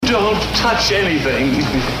don't touch anything.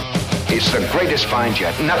 It's the greatest find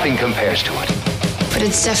yet. Nothing compares to it. But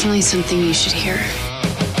it's definitely something you should hear.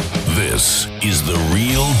 This is The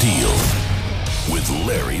Real Deal with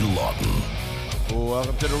Larry Lawton.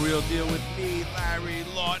 Welcome to The Real Deal with me, Larry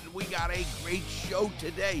Lawton. We got a great show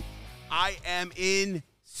today. I am in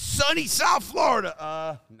sunny South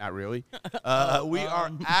Florida. Not really. We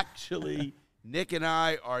are actually, Nick and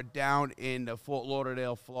I are down in the Fort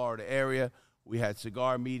Lauderdale, Florida area. We had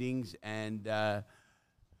cigar meetings, and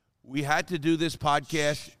we had to do this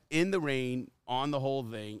podcast in the rain on the whole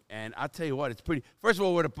thing. And I'll tell you what, it's pretty. First of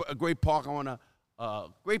all, we're at a great park. I want to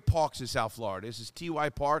great parks in South Florida. This is TY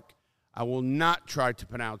Park. I will not try to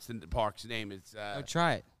pronounce the park's name. It's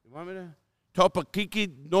try it. You want me to?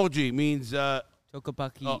 Topakiki Noji means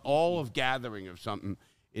Tokapaki. all of gathering of something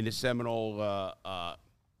in the Seminole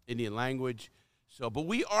Indian language. So, but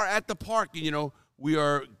we are at the park, and you know we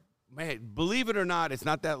are. Man, believe it or not, it's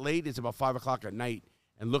not that late. It's about 5 o'clock at night.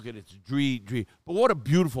 And look at it, it's dream. But what a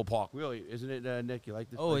beautiful park, really, isn't it, Nick? You like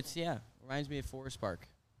this? Oh, place? Reminds me of Forest Park.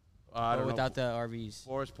 I don't without know. the RVs.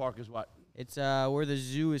 Forest Park is what? It's where the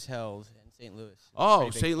zoo is held in St. Louis. Oh,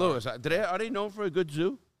 St. Louis. Are they known for a good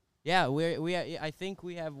zoo? Yeah, I think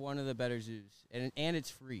we have one of the better zoos, and it's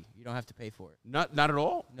free. You don't have to pay for it. Not at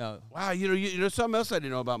all. No. Wow, you know something else I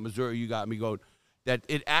didn't know about Missouri. You got me going. That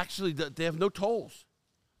it actually they have no tolls.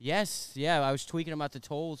 Yes, yeah. I was tweaking about the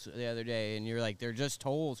tolls the other day, and you're like, they're just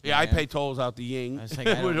tolls. Yeah, man. I pay tolls out the Ying. I was like,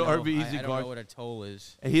 I don't know. RVs I don't know what a toll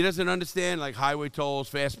is. And he doesn't understand like highway tolls,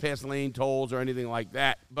 fast pass lane tolls, or anything like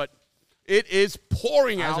that. But it is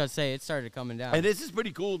pouring out. I was going to say, it started coming down. And this is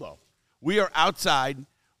pretty cool, though. We are outside.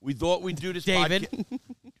 We thought we'd do this David. podcast.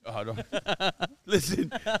 Oh, no.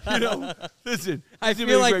 Listen. I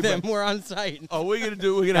feel like them. We're on site. Oh, we're going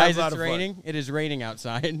to have a lot it's of raining. fun. It is raining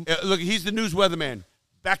outside. Look, he's the news weatherman.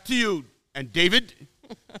 Back to you. And David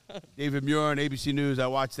Muir on ABC News. I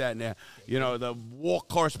watched that now. You know, the war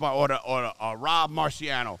correspondent or Rob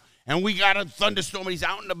Marciano. And we got a thunderstorm. And he's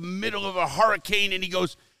out in the middle of a hurricane, and he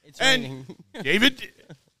goes, It's raining. David?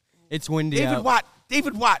 It's windy out.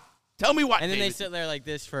 David Watt. Tell me what, And then David. they sit there like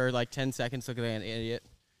this for like 10 seconds looking at an idiot.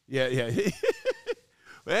 Yeah.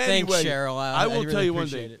 Well, Thanks, anyway, Cheryl. I will really tell you one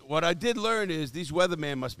appreciate thing. it. What I did learn is these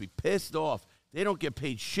weathermen must be pissed off. They don't get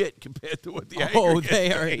paid shit compared to what the anchor Oh, gets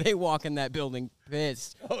they are. paid. They walk in that building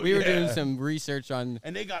pissed. Oh, we were yeah. doing some research on.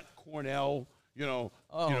 And they got Cornell,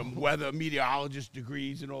 weather meteorologist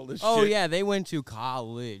degrees and all this shit. Oh yeah, they went to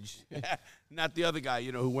college. Not the other guy,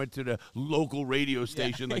 who went to the local radio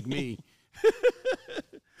station like me.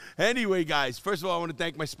 Anyway, guys, first of all, I want to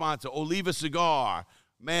thank my sponsor, Oliva Cigar.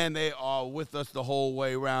 Man, they are with us the whole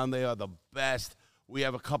way around. They are the best. We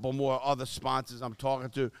have a couple more other sponsors I'm talking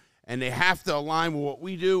to, and they have to align with what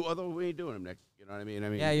we do, otherwise we ain't doing them, Nick. You know what I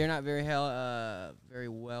mean? Yeah, you're not very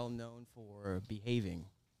well known for behaving.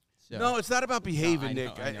 So. No, it's not about behaving, No,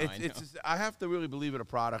 Nick. I know. I have to really believe in a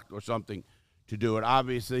product or something to do it.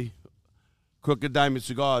 Obviously, Crooked Diamond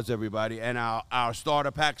Cigars, everybody, and our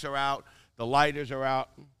starter packs are out. The lighters are out.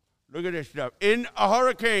 Look at this stuff. In a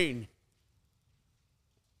hurricane.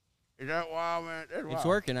 Is that wild, man? That's wild. It's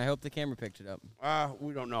working. I hope the camera picked it up.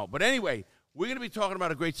 We don't know. But anyway, we're going to be talking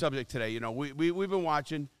about a great subject today. We've been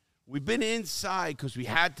watching. We've been inside because we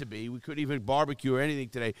had to be. We couldn't even barbecue or anything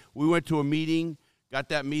today. We went to a meeting, got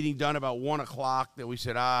that meeting done about 1 o'clock. Then we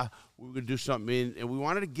said, we were going to do something in. And we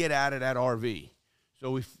wanted to get out of that RV.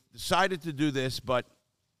 So we decided to do this. But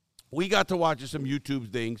we got to watch some YouTube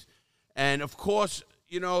things. And, of course,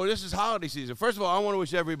 this is holiday season. First of all, I want to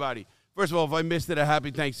wish everybody, first of all, if I missed it, a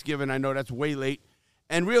happy Thanksgiving. I know that's way late.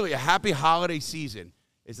 And really, a happy holiday season.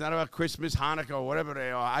 It's not about Christmas, Hanukkah, or whatever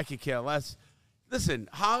they are. I could care less. Listen,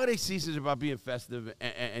 holiday season is about being festive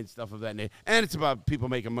and stuff of that nature. And it's about people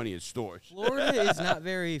making money in stores. Florida is not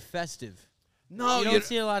very festive. No, you don't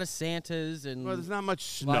see a lot of Santas and. Well, there's not much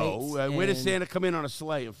snow. Where does Santa come in on a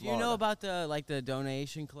sleigh in Florida? You know about the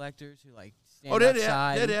donation collectors who stand they're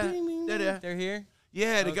outside? there. They're here.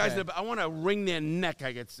 Yeah, the guys I want to wring their neck.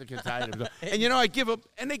 I get sick and tired of it. And I give them,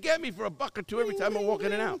 and they get me for $1 or $2 every time I walk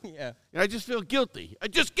in and out. Yeah. And I just feel guilty. I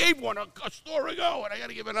just gave one a store ago, and I got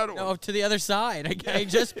to give another one. No, to the other side. I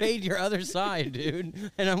just paid your other side,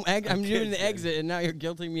 dude. And I'm doing the exit, and now you're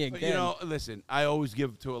guilting me again. Listen, I always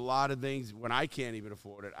give to a lot of things. When I can't even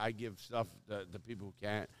afford it, I give stuff to people who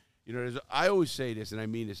can't. I always say this, and I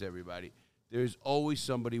mean this, everybody. There's always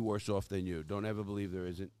somebody worse off than you. Don't ever believe there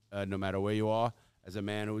isn't, no matter where you are. As a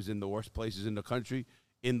man who was in the worst places in the country,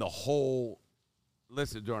 in the whole,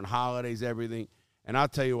 during holidays, everything. And I'll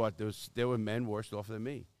tell you what, there were men worse off than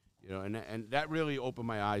me, and that really opened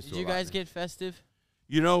my eyes to a lot. Did you guys get festive?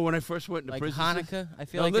 When I first went into like prison. Hanukkah? I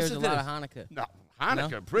feel like there's a lot of Hanukkah. No,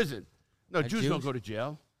 Hanukkah, prison. No, Jews don't Jews? go to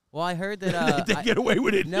jail. Well, I heard that. They get away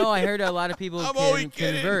with it. No, I heard a lot of people I'm only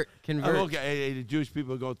kidding. convert. Okay, hey, the Jewish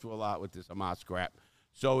people go through a lot with this Hamas crap.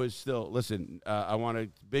 So it's still, listen, I want a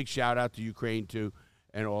big shout out to Ukraine, too,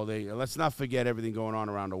 and all let's not forget everything going on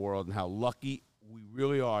around the world and how lucky we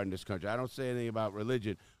really are in this country. I don't say anything about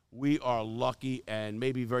religion. We are lucky and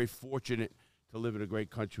maybe very fortunate to live in a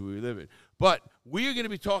great country we live in. But we are going to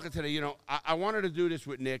be talking today. You know, I wanted to do this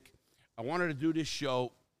with Nick. I wanted to do this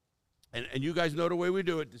show, and you guys know the way we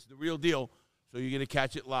do it. This is the real deal, so you're going to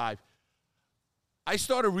catch it live. I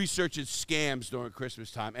started researching scams during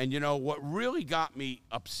Christmas time, and you know what really got me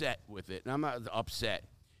upset with it, and I'm not upset,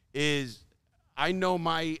 is I know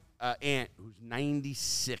my aunt who's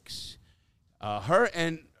 96. Her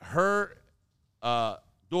and her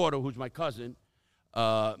daughter, who's my cousin,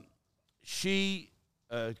 Carolyn, she's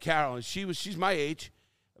my age.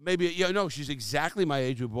 Maybe, she's exactly my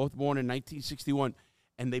age. We were both born in 1961,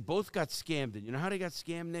 and they both got scammed. And you know how they got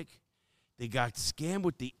scammed, Nick? They got scammed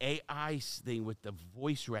with the AI thing, with the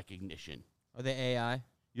voice recognition. Oh, the AI?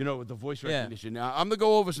 You know, with the voice recognition. Now, I'm going to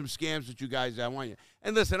go over some scams with you guys. I want you.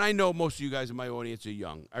 And listen, I know most of you guys in my audience are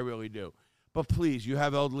young. I really do. But please, you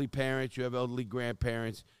have elderly parents. You have elderly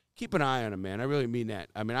grandparents. Keep an eye on them, man. I really mean that.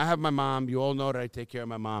 I mean, I have my mom. You all know that I take care of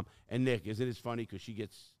my mom. And Nick, isn't it funny because she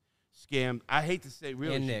gets scammed? I hate to say,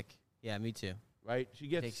 really. And Nick. Yeah, me too. Right? She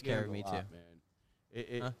gets Takes scammed care of me, a lot, too. man.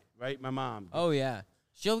 Right? My mom. Oh, yeah.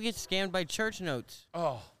 She'll get scammed by church notes.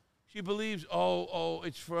 Oh, she believes,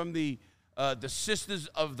 it's from the Sisters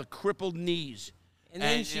of the Crippled Knees. And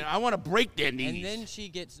then I want to break their knees. And then she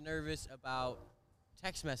gets nervous about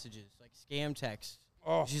text messages, like scam texts.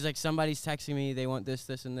 Oh. She's like, somebody's texting me. They want this,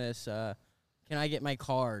 this, and this. Can I get my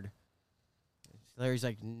card? Larry's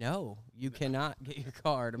like, no, you cannot get your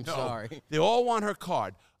card. I'm sorry. They all want her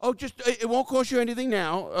card. Oh, it won't cost you anything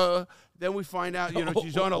now. Then we find out,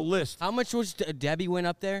 she's on a list. How much was Debbie went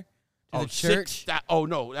up there to the church?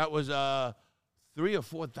 No, that was $3,000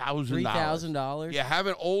 or $4,000. $3,000? Yeah,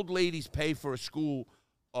 having old ladies pay for a school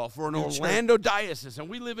for an Orlando diocese. And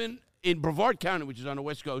we live in Brevard County, which is on the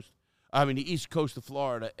west coast. I mean, the east coast of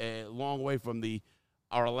Florida, a long way from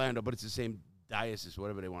Orlando, but it's the same diocese,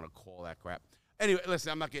 whatever they want to call that crap. Anyway,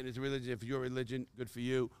 listen, I'm not getting into religion. If you're religion, good for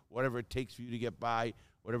you. Whatever it takes for you to get by,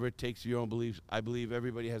 whatever it takes for your own beliefs, I believe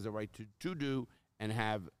everybody has the right to do and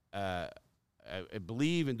have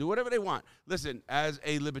believe and do whatever they want. Listen, as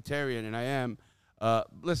a libertarian, and I am,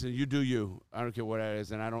 listen, you do you. I don't care what that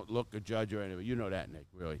is, and I don't look or judge or anything. You know that, Nick,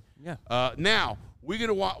 really. Yeah. Now, we're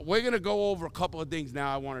gonna go over a couple of things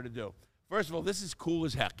now I wanted to do. First of all, this is cool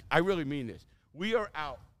as heck. I really mean this. We are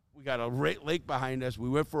out. We got a lake behind us. We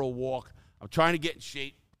went for a walk. I'm trying to get in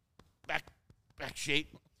shape, back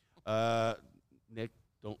shape. Nick,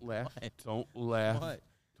 don't laugh. What? Don't laugh. What?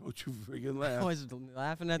 Don't you freaking laugh. I was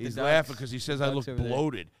laughing at the He's ducks. laughing because he says I look Ducks over there.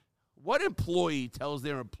 bloated. What employee tells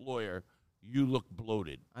their employer you look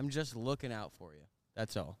bloated? I'm just looking out for you.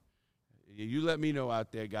 That's all. You let me know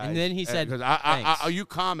out there, guys. And then he said, because thanks. you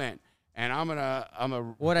comment, and I'm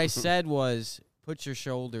a. What I said was, put your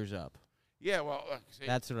shoulders up. Yeah, well, see,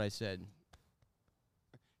 That's what I said.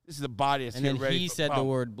 this is the body that's And then getting ready he for said the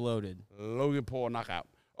word bloated. Logan Paul knockout.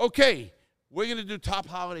 Okay, we're gonna do top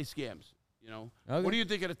holiday scams. Okay. What do you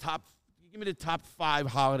think of the top? Give me the top 5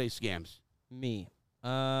 holiday scams. Me.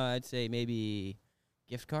 I'd say maybe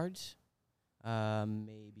gift cards.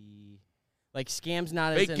 Maybe like scams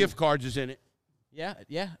not Fake as in, gift cards is in it. Yeah.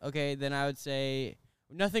 Okay, then I would say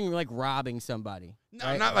nothing like robbing somebody. No,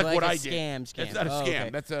 right? not like But what a I did. Scam. That's not a scam. Okay.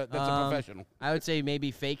 That's a professional. I would say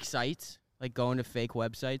maybe fake sites, like going to fake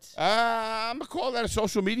websites. I'm gonna call that a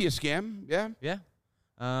social media scam. Yeah. Yeah.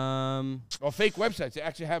 Or fake websites. They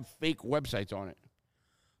actually have fake websites on it.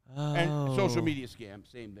 And social media scam,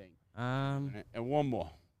 same thing. And one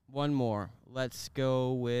more. One more. Let's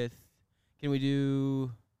go with. Can we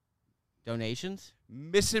do donations?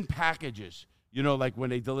 Missing packages. Like when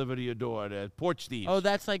they deliver to your door, the porch thieves. Oh,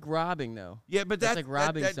 that's like robbing, though. Yeah, but that's like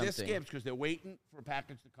robbing they're something. scams because they're waiting for a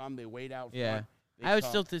package to come. They wait out Yeah. front. They I would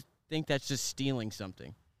come. still think that's just stealing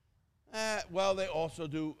something. Well, they also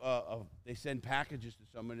do. They send packages to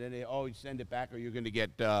someone, and they always send it back, or you're going to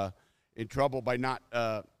get in trouble by not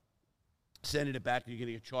sending it back. You're going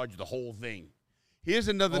to get charged the whole thing. Here's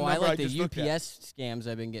another number I like just the looked at. UPS scams.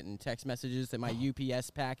 I've been getting text messages that my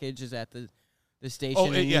UPS package is at the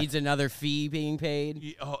station and needs another fee being paid.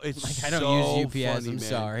 Yeah, it's Like, so I don't use UPS. funny, I'm man.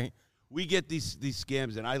 sorry. We get these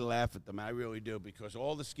scams, and I laugh at them. I really do, because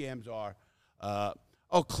all the scams are,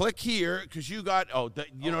 click here because you got, they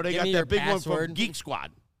got give me your that big one password. from Geek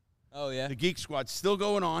Squad. Oh, yeah. The Geek Squad's still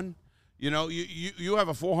going on. You have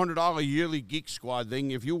a $400 yearly Geek Squad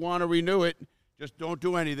thing. If you want to renew it, Just don't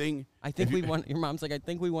do anything. I think we want. Your mom's like, I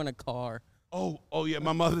think we want a car. Oh yeah.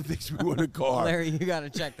 My mother thinks we want a car. Larry, you got to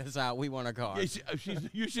check this out. We want a car. Yeah,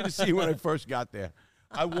 you should have seen when I first got there.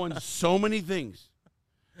 I won so many things.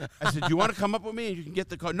 I said, "Do you want to come up with me and you can get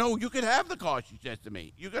the car?" No, you can have the car. She says to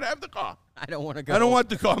me, "You can have the car." I don't want to go. I don't want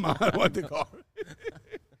the car, Mom. I don't want the car.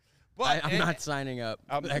 But I'm not signing up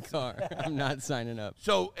for that car. I'm not signing up.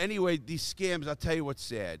 So anyway, these scams, I'll tell you what's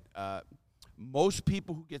sad. Most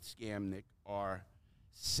people who get scammed, Nick, are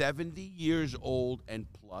 70 years old and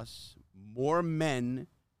plus. More men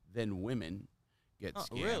than women get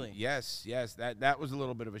scammed. Really? Yes. That was a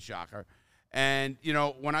little bit of a shocker. And,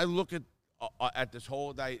 when I look at this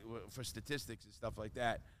whole night for statistics and stuff like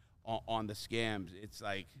that on the scams, it's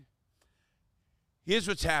like, here's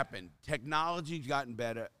what's happened. Technology's gotten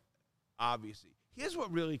better. Obviously. Here's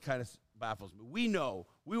what really kind of baffles me.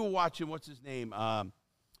 We were watching, what's his name?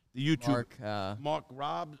 The YouTube.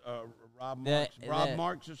 Rob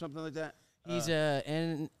Marks or something like that. He's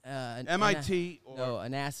an MIT a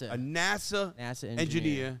NASA. A NASA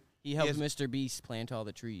engineer. He helped Mr. Beast plant all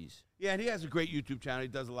the trees. Yeah, and he has a great YouTube channel. He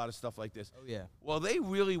does a lot of stuff like this. Oh, yeah. Well, they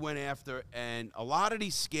really went after, and a lot of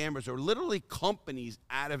these scammers are literally companies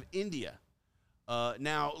out of India.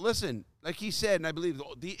 Now, listen, like he said, and I believe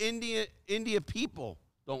the India people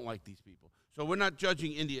don't like these people. So we're not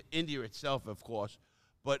judging India itself, of course,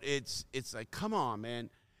 but it's like, come on, man.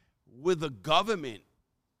 With the government,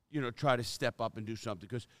 try to step up and do something.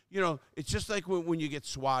 Because, it's just like when you get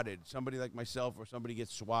swatted, somebody like myself or somebody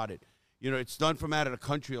gets swatted. It's done from out of the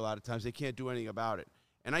country a lot of times. They can't do anything about it.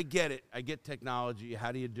 And I get it. I get technology.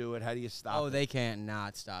 How do you do it? How do you stop it? Oh, they can't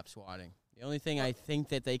not stop swatting. The only thing I think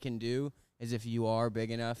that they can do is if you are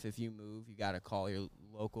big enough, if you move, you got to call your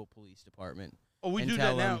local police department. Oh, we do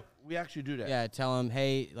that now. We actually do that. Yeah, tell them,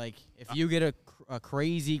 hey, like, if you get a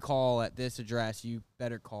crazy call at this address, you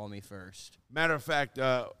better call me first. Matter of fact,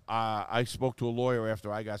 I spoke to a lawyer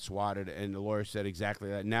after I got swatted, and the lawyer said exactly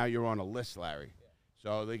that. Now you're on a list, Larry. Yeah.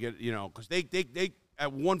 So they get, because they at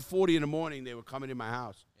 1:40 in the morning, they were coming in my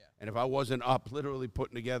house. Yeah. And if I wasn't up literally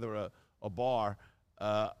putting together a bar,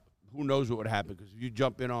 who knows what would happen? Because if you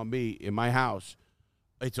jump in on me in my house,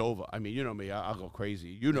 it's over. I mean, you know me. I'll go crazy.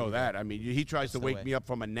 You know that. I mean, he tries to wake me up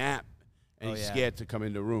from a nap, and he's scared to come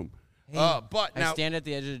in the room. Hey, but now, I stand at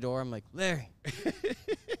the edge of the door. I'm like, Larry.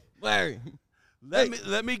 Larry.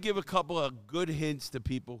 Let me give a couple of good hints to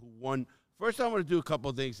people who won. First, I want to do a couple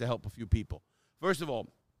of things to help a few people. First of all,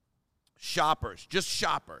 shoppers, just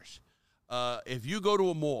shoppers. If you go to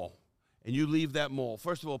a mall and you leave that mall,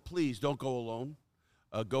 first of all, please don't go alone.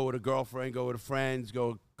 Go with a girlfriend, go with friends, go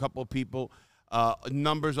with a couple of people.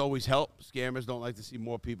 Numbers always help. Scammers don't like to see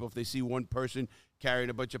more people. If they see one person carrying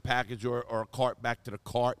a bunch of package or a cart back to the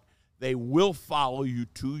cart, they will follow you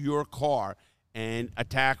to your car and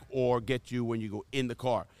attack or get you when you go in the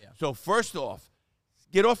car. Yeah. So first off,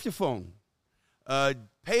 get off your phone.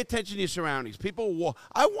 Pay attention to your surroundings.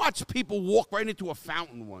 I watch people walk right into a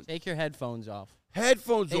fountain once. Take your headphones off. Take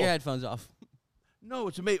your headphones off. No,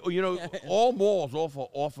 it's amazing. All malls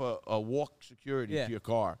offer a walk security to your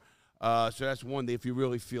car. So that's one day if you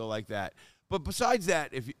really feel like that. But besides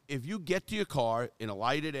that, if you get to your car in a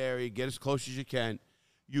lighted area, get as close as you can,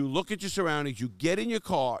 you look at your surroundings, you get in your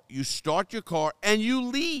car, you start your car, and you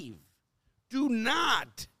leave. Do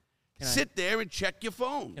not sit there and check your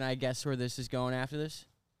phone. Can I guess where this is going after this?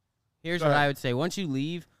 Here's what I would say. Once you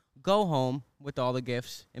leave, go home with all the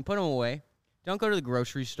gifts and put them away. Don't go to the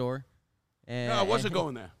grocery store. No, I wasn't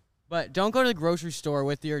going there. But don't go to the grocery store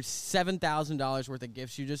with your $7,000 worth of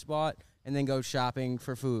gifts you just bought and then go shopping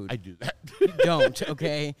for food. I do that. Don't,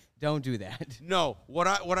 okay? Don't do that. No, what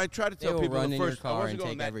I try to tell people run in first, your car I wasn't and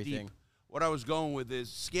going take that everything. deep. What I was going with is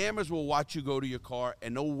scammers will watch you go to your car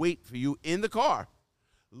and they'll wait for you in the car,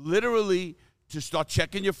 literally to start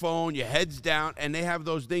checking your phone, your head's down, and they have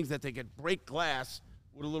those things that they can break glass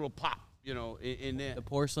with a little pop. In there. The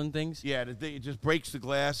porcelain things? Yeah, it just breaks the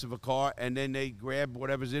glass of a car, and then they grab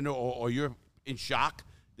whatever's in there, or you're in shock.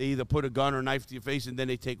 They either put a gun or knife to your face, and then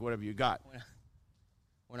they take whatever you got.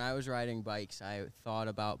 When I was riding bikes, I thought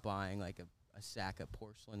about buying like a sack of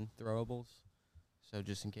porcelain throwables. So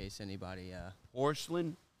just in case anybody...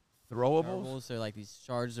 Porcelain throwables? They're like these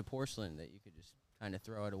shards of porcelain that you could just kind of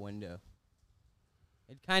throw out a window.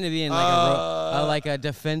 It'd kind of be in like a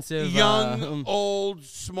defensive... Young, old,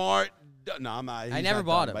 smart... No, I'm not. I never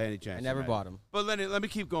bought them. By any chance. I never bought them. But let me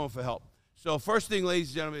keep going for help. So first thing, ladies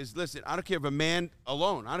and gentlemen, is listen, I don't care if a man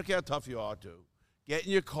alone, I don't care how tough you are to, get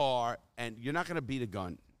in your car, and you're not going to beat a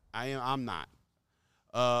gun. I'm not.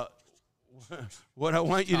 What I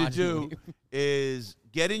want you to do is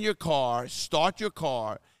get in your car, start your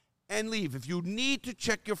car, and leave. If you need to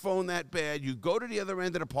check your phone that bad, you go to the other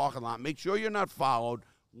end of the parking lot. Make sure you're not followed.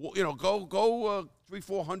 Go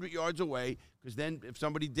 300-400 yards away, because then if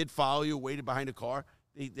somebody did follow you, waited behind a car,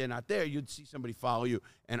 they're not there. You'd see somebody follow you.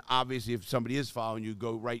 And obviously, if somebody is following you,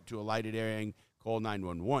 go right to a lighted area and call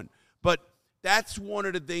 911. But that's one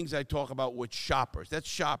of the things I talk about with shoppers. That's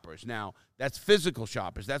shoppers. Now, that's physical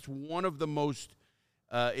shoppers. That's one of the most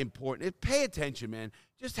important. Pay attention, man.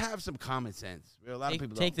 Just have some common sense. A lot of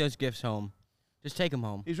people take those gifts home. Just take them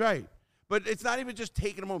home. He's right. But it's not even just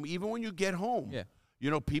taking them home. Even when you get home.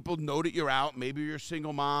 Yeah. People know that you're out. Maybe you're a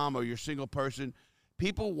single mom or you're a single person.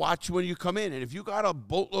 People watch when you come in. And if you got a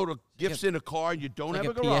boatload of gifts in a car and you don't have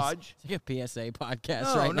a garage. It's like a PSA podcast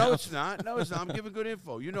no, right now. No, it's not. No, it's not. I'm giving good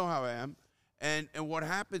info. You know how I am. And what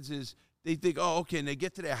happens is they think, oh, okay, and they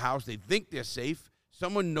get to their house. They think they're safe.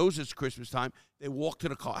 Someone knows it's Christmas time. They walk to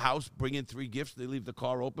the house, bring in 3 gifts. They leave the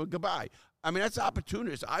car open. Goodbye. I mean, that's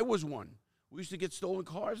opportunist. I was one. We used to get stolen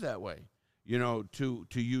cars that way, to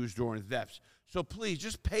use during thefts. So please,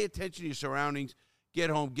 just pay attention to your surroundings. Get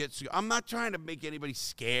home. I'm not trying to make anybody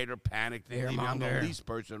scared or panic. I'm the least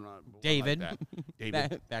person. David. Like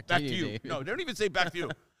David. back to you. David. No, don't even say back to you.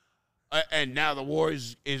 And now the war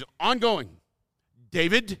is ongoing.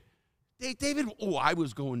 David. David, I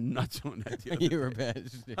was going nuts on that. You were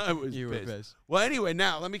pissed. I was pissed. Well, anyway,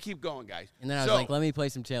 now let me keep going, guys. And then I was like, let me play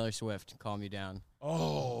some Taylor Swift. Calm you down.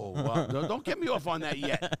 Oh, well, don't get me off on that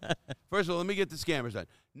yet. First of all, let me get the scammers done.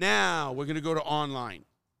 Now we're going to go to online.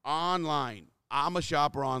 Online. I'm a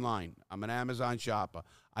shopper online. I'm an Amazon shopper.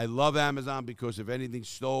 I love Amazon because if anything's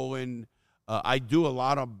stolen, I do a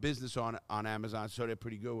lot of business on Amazon, so they're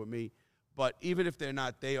pretty good with me. But even if they're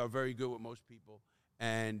not, they are very good with most people.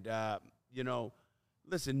 And,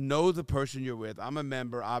 listen, know the person you're with. I'm a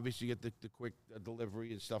member. Obviously, you get the quick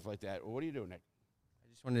delivery and stuff like that. What are you doing, Nick? I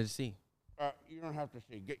just wanted to see. You don't have to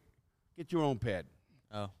see. Get your own pad.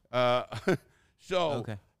 Oh.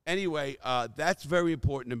 Okay. Anyway, that's very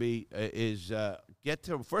important to me is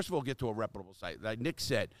first of all, get to a reputable site. Like Nick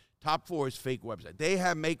said, top 4 is fake website.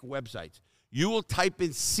 They make websites. You will type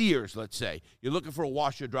in Sears, let's say. You're looking for a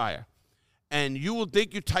washer dryer. And you will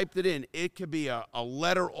think you typed it in. It could be a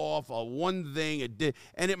letter off, one thing, and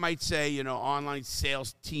it might say, online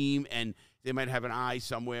sales team, and they might have an I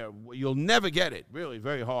somewhere. You'll never get it, really,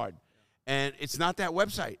 very hard. And it's not that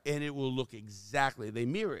website, and it will look exactly. They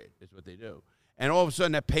mirror it, is what they do. And all of a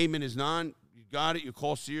sudden, that payment is non. You got it. You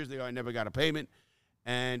call Sears. They go, I never got a payment.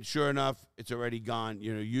 And sure enough, it's already gone.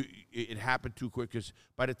 It happened too quick because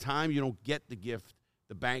by the time you don't get the gift,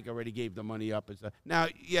 the bank already gave the money up and stuff. Now,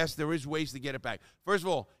 yes, there is ways to get it back. First of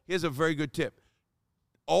all, here's a very good tip.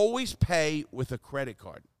 Always pay with a credit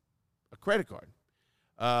card. A credit card.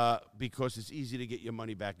 Because it's easy to get your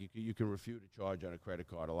money back. You can refute a charge on a credit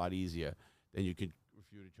card a lot easier than you can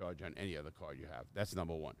refute a charge on any other card you have. That's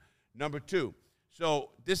number 1. Number 2,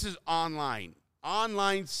 so this is online.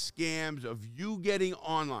 Online scams of you getting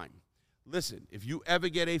online. Listen, if you ever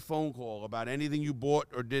get a phone call about anything you bought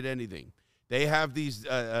or did anything, they have these,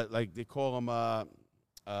 like they call them, what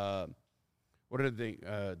are they,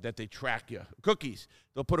 that they track you? Cookies.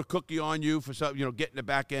 They'll put a cookie on you for something, getting the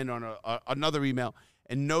back end on another email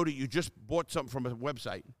and know that you just bought something from a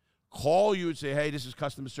website. Call you and say, hey, this is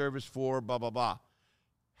customer service for blah, blah, blah.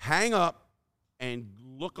 Hang up and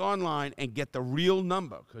look online and get the real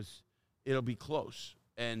number because it'll be close.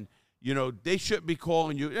 And, they shouldn't be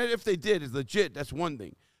calling you. And if they did, it's legit. That's one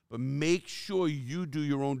thing. But make sure you do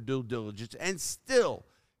your own due diligence. And still,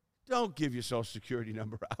 don't give your Social Security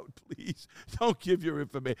number out, please. Don't give your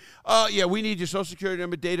information. Yeah, we need your Social Security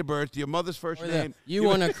number, date of birth, your mother's first name. You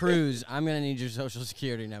want a cruise, I'm going to need your Social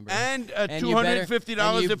Security number. And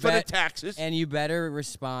 $250 for the taxes. And you better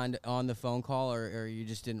respond on the phone call or you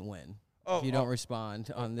just didn't win. If you don't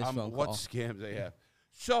respond on this phone call. What scams they have.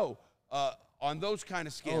 So, on those kind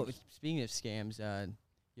of scams. Oh, speaking of scams,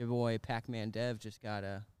 your boy Pac-Man Dev just got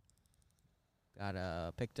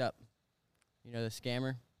picked up. You know the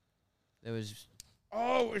scammer? That was.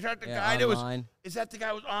 Oh, is that the guy online. that was? Is that the guy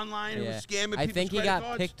who was online who was scamming people's I think he got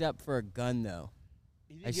cards? picked up for a gun though.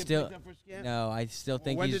 He didn't get picked up for a scam? No, I still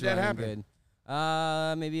think when he's did that running happen?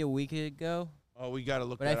 good. Maybe a week ago. Oh, we got to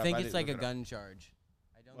look but that up. But I think it's like a gun charge.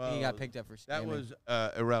 I don't think he got picked up for scamming. That was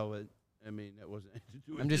irrelevant. I mean, that wasn't to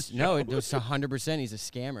do with I'm just no, it was 100%. He's a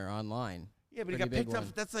scammer online. Yeah, but he got picked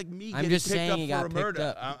up. That's like me I'm getting just picked saying up he for got a picked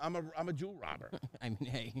murder. up. I'm a jewel robber. I mean,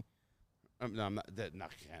 hey. No, I'm not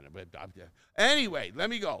kind of. But anyway, let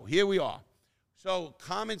me go. Here we are. So,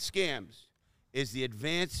 common scams is the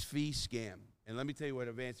advance fee scam, and let me tell you what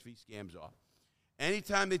advance fee scams are.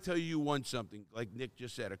 Anytime they tell you won something, like Nick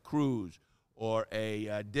just said, a cruise or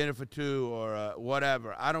a dinner for two or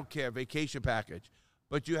whatever. I don't care, vacation package.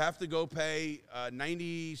 But you have to go pay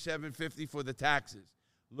 $97.50 for the taxes.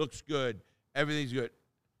 Looks good. Everything's good.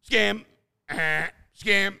 Scam.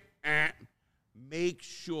 Scam. Make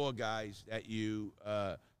sure, guys, that you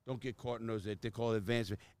don't get caught in those. They call it advance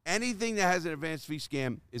fee. Anything that has an advance fee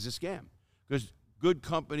scam is a scam because good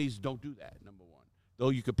companies don't do that, number one. Though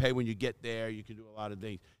you can pay when you get there. You can do a lot of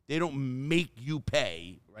things. They don't make you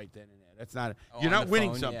pay right then and there. That's not – you're not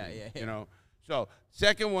winning phone. Something, you know. So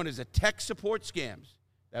second one is a tech support scams.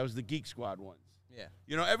 That was the Geek Squad ones. Yeah.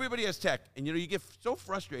 You know, everybody has tech. And, you know, you get so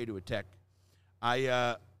frustrated with tech.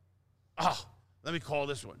 Let me call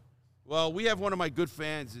this one. Well, we have one of my good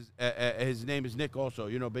fans. His name is Nick also.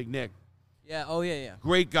 You know, Big Nick. Yeah. Oh, yeah.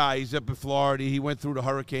 Great guy. He's up in Florida. He went through the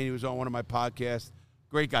hurricane. He was on one of my podcasts.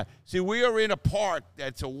 Great guy. See, we are in a park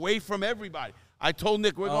that's away from everybody. I told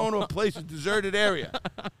Nick we're going to a place, a deserted area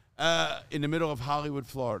in the middle of Hollywood,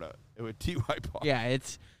 Florida. With T.Y. Park. Yeah,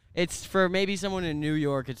 it's for maybe someone in New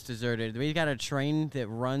York. It's deserted. We got a train that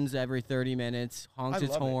runs every 30 minutes, honks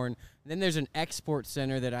its horn. And then there's an export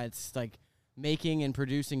center that it's like making and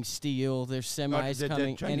producing steel. There's semis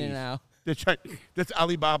coming in and out. That's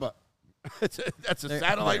Alibaba. That's a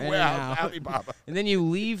satellite warehouse, Alibaba. And then you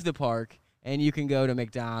leave the park, and you can go to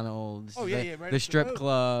McDonald's, the strip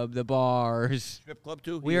club, the bars. Strip club,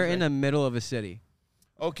 too? We are in the middle of a city.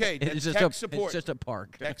 Okay, it's just a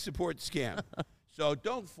park. Tech support scam. So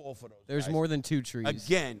don't fall for those. There's guys. More than two trees.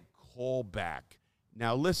 Again, call back.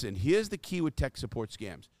 Now listen, here's the key with tech support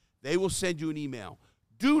scams. They will send you an email.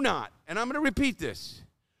 Do not, and I'm going to repeat this,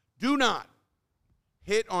 do not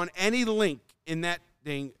hit on any link in that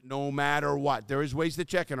thing no matter what. There is ways to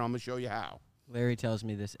check it. I'm going to show you how. Larry tells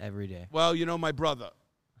me this every day. Well, you know my brother.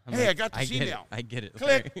 I got this email. I get it.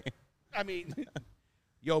 Click. I mean,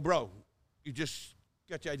 yo, bro, you just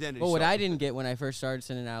got your identity. Well, what I didn't get when I first started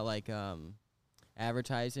sending out, like,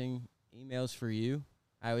 advertising emails for you,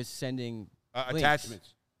 I was sending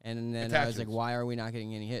attachments. And then I was like, why are we not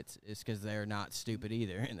getting any hits? It's because they're not stupid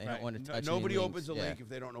either, and they don't want to touch Nobody any opens a links. link if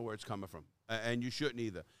they don't know where it's coming from, and you shouldn't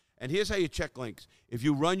either. And here's how you check links. If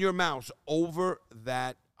you run your mouse over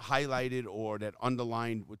that highlighted or that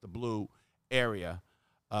underlined with the blue area,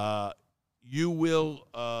 you will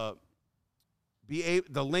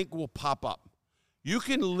the link will pop up. You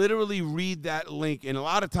can literally read that link, and a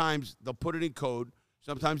lot of times they'll put it in code.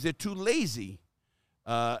 Sometimes they're too lazy.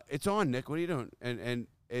 It's on, Nick. What are you doing? And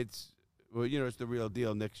it's, well, you know, it's the real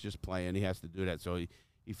deal. Nick's just playing. He has to do that, so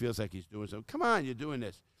he feels like he's doing something. Come on, you're doing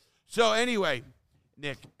this. So anyway,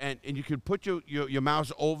 Nick, and you can put your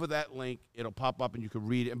mouse over that link. It'll pop up, and you can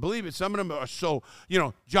read it. And believe it, some of them are so, you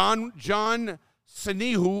know, John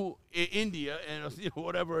Sanihu in India, and you know,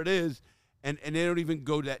 whatever it is, and they don't even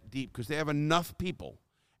go that deep because they have enough people.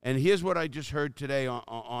 And here's what I just heard today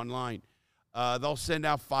online. They'll send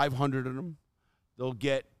out 500 of them. They'll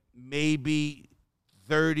get maybe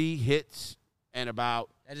 30 hits, and about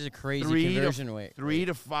that is a crazy conversion rate. 3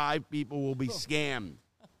 to 5 people will be scammed.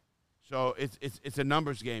 So it's a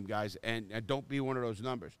numbers game, guys, and don't be one of those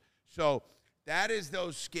numbers. So that is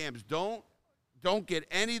those scams. Don't get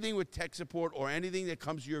anything with tech support or anything that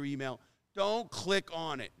comes to your email. Don't click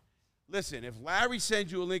on it. Listen, if Larry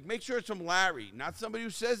sends you a link, make sure it's from Larry, not somebody who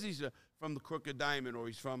says he's from the Crooked Diamond or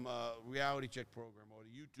he's from a reality check program or the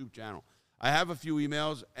YouTube channel. I have a few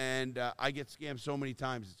emails, and I get scammed so many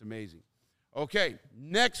times. It's amazing. Okay,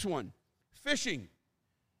 next one, phishing.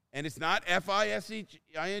 And it's not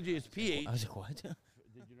F-I-S-H-I-N-G, it's P-H. I was like, what? Did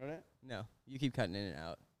you know that? No, you keep cutting in and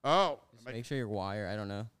out. Oh. Just make sure your wire, I don't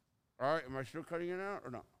know. All right, am I still cutting it out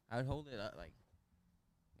or not? I would hold it up, like,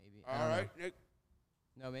 maybe. All right, Nick.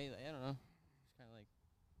 No, maybe, I don't know. It's kind of like.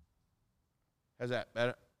 How's that,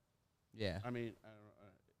 better? Yeah. I mean, I don't know.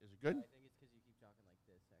 Is it good? I think it's because you keep talking like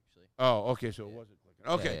this, actually. Oh, okay, so it wasn't clicking.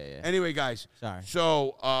 Okay. Yeah. Anyway, guys. Sorry.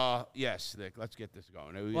 So, yes, Nick, let's get this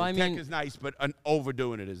going. Well, tech is nice, but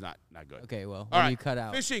overdoing it is not good. Okay, well, All right. you cut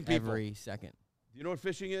out Phishing people. every second. Do you know what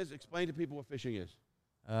phishing is? Explain to people what phishing is.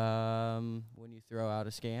 When you throw out a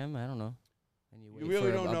scam, I don't know. And you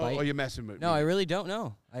really for don't a know, bite. or you're messing with me? No, I really don't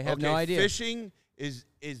know. I have no idea. Phishing is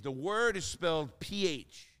the word is spelled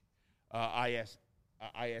P-H, I-S-H-I-N-G.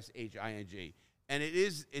 And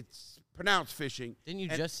it's pronounced phishing. Didn't you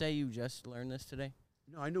just say you just learned this today?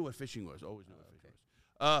 No, I knew what phishing was. Always knew what phishing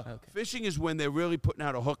was. Phishing is when they're really putting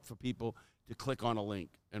out a hook for people to click on a link.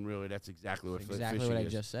 And really, that's exactly what phishing is. Exactly what I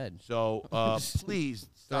just said. So, please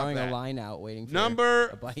stop throwing that. a line out, waiting for Number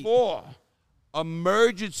a bite. 4,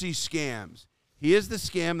 emergency scams. Here's the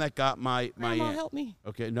scam that got my Grandma, aunt. help me.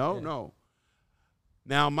 Okay, no.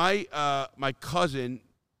 Now my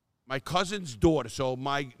cousin's daughter. So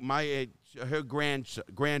my her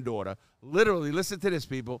granddaughter. Literally, listen to this,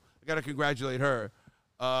 people. I got to congratulate her.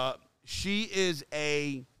 She is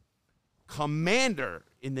a commander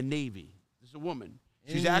in the Navy. This is a woman.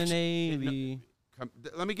 She's in the Navy.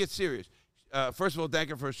 Let me get serious. First of all, thank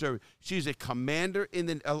her for her service. She's a commander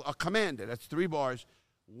a commander. That's 3 bars,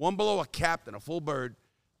 one below a captain, a full bird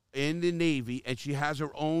in the Navy, and she has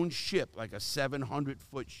her own ship, like a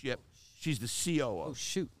 700-foot ship. She's the COO. Oh,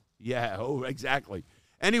 shoot. Yeah, exactly.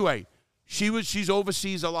 Anyway, she's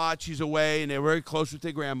overseas a lot. She's away, and they're very close with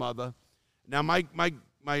their grandmother. Now, my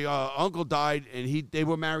uncle died, and they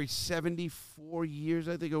were married 74 years,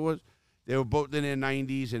 I think it was. They were both in their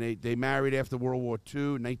 90s, and they married after World War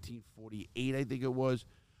II, 1948, I think it was.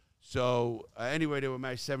 So, anyway, they were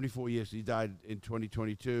married 74 years. He died in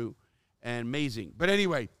 2022, and amazing. But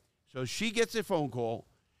anyway, so she gets a phone call,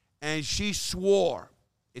 and she swore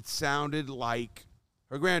it sounded like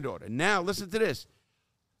her granddaughter. Now, listen to this.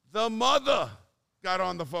 The mother got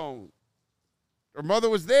on the phone. Her mother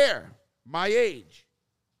was there, my age.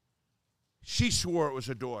 She swore it was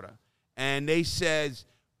her daughter. And they says,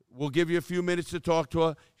 we'll give you a few minutes to talk to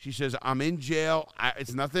her. She says, I'm in jail.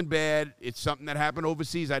 It's nothing bad. It's something that happened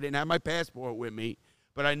overseas. I didn't have my passport with me,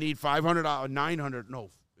 but I need $500, $900.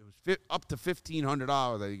 No, it was up to $1,500,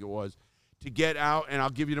 I think it was, to get out, and I'll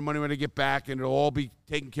give you the money when I get back, and it'll all be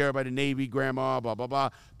taken care of by the Navy, grandma, blah, blah, blah.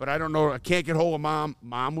 But I don't know. I can't get hold of Mom.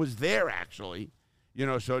 Mom was there, actually.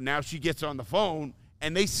 So now she gets on the phone,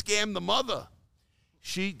 and they scam the mother.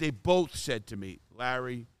 They both said to me,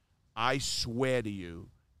 Larry, I swear to you,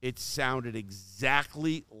 it sounded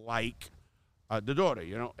exactly like the daughter,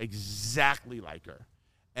 exactly like her.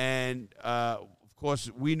 And, of course,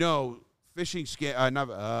 we know phishing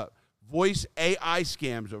voice AI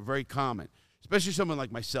scams are very common, especially someone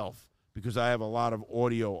like myself, because I have a lot of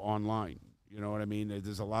audio online. You know what I mean?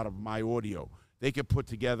 There's a lot of my audio. They could put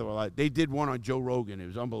together a lot. They did one on Joe Rogan. It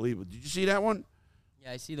was unbelievable. Did you see that one?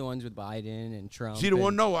 Yeah, I see the ones with Biden and Trump. See the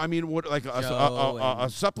one? No, I mean, what, like a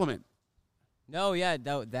supplement. No, yeah,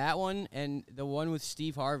 that one and the one with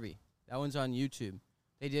Steve Harvey. That one's on YouTube.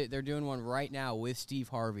 They're doing one right now with Steve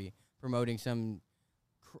Harvey promoting some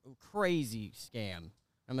crazy scam.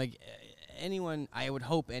 I'm like, I would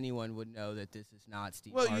hope anyone would know that this is not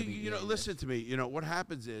Steve Harvey. Well, listen to me. What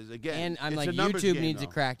happens is, again, and I'm it's like, YouTube needs to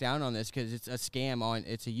crack down on this because it's a scam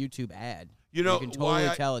it's a YouTube ad. You can totally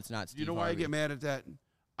tell it's not Steve Harvey. You know why I get mad at that?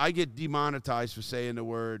 I get demonetized for saying the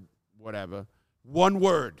word whatever. One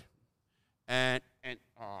word. And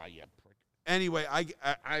yeah, prick. Anyway,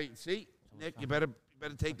 I see, Nick, you better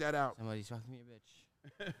take that out. Somebody's talking to me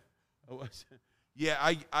a bitch.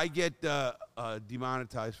 Yeah, I get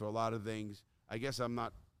demonetized for a lot of things. I guess I'm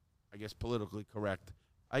not, politically correct.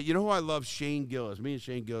 You know who I love? Shane Gillis. Me and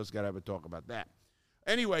Shane Gillis got to have a talk about that.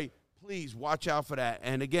 Anyway, please watch out for that.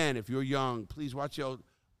 And again, if you're young, please watch your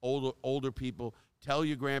older people. Tell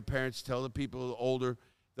your grandparents. Tell the people who are older.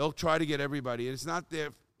 They'll try to get everybody. And it's not their.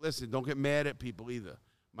 Listen, don't get mad at people either.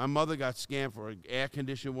 My mother got scammed for an air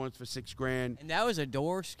conditioner once for $6,000. And that was a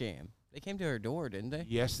door scam. They came to her door, didn't they?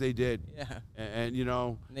 Yes, they did. Yeah. And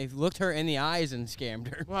And they looked her in the eyes and scammed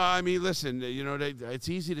her. Well, I mean, listen, it's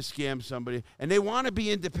easy to scam somebody. And they want to be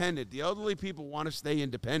independent. The elderly people want to stay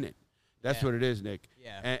independent. That's what it is, Nick.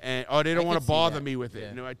 Yeah. And they don't want to bother me with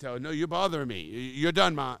it. Yeah. I tell her, no, you're bothering me. You're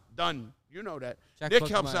done, Ma. Done. You know that. Nick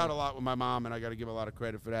helps out a lot with my mom, and I got to give a lot of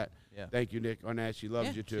credit for that. Yeah. Thank you, Nick, on that. She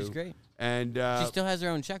loves you, too. She's great. And she still has her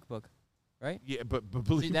own checkbook, right? Yeah, but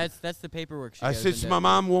believe me. That's the paperwork she I said, since my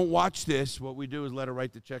mom won't watch this, what we do is let her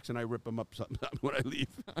write the checks, and I rip them up sometimes when I leave.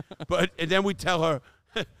 And then we tell her.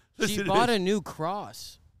 She bought a new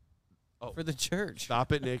cross for the church.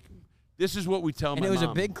 Stop it, Nick. This is what we tell my mom. And it was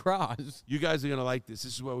a big cross. You guys are going to like this.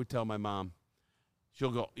 This is what we tell my mom. She'll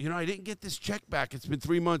go, I didn't get this check back. It's been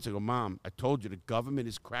 3 months. I go, Mom, I told you the government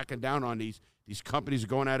is cracking down on these. These companies are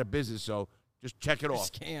going out of business, so just check it off.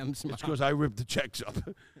 Scams, Mom. It's because I ripped the checks up.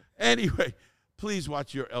 Anyway, please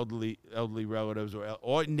watch your elderly relatives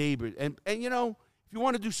or neighbors. And if you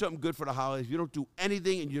want to do something good for the holidays, if you don't do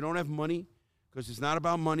anything and you don't have money, because it's not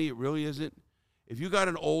about money, it really isn't. If you got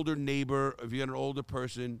an older neighbor, if you got an older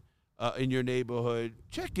person in your neighborhood,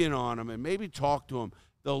 check in on them and maybe talk to them.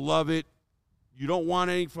 They'll love it. You don't want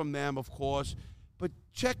anything from them, of course, but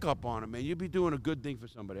check up on them, man. You'll be doing a good thing for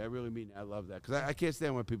somebody. I really mean it. I love that because I can't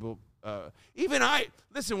stand when people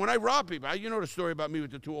listen, when I rob people, you know the story about me with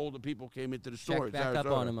the 2 older people came into the store. Check back up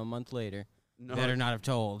on them a month later. No. Better not have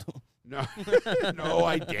told. No, no,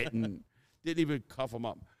 I didn't. Didn't even cuff them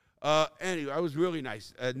up. Anyway, I was really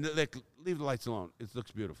nice. Leave the lights alone. It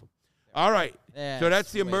looks beautiful. All right. Yeah, so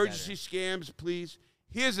that's the emergency scams, please.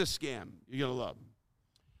 Here's a scam you're going to love.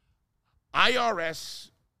 IRS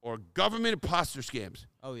or government imposter scams.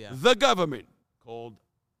 Oh, yeah. The government, called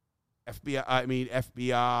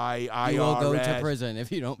FBI, IRS. You will go to prison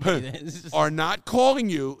if you don't pay this. Are not calling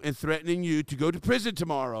you and threatening you to go to prison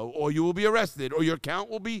tomorrow, or you will be arrested, or your account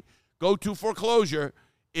will go to foreclosure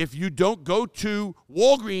if you don't go to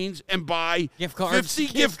Walgreens and buy 50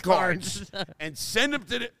 gift cards and send them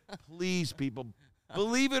to the... Please, people,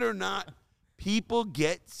 believe it or not, people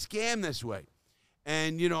get scammed this way.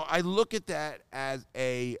 And, I look at that as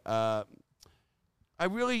a... I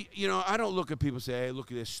really, I don't look at people and say, hey, look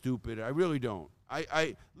at this stupid. I really don't.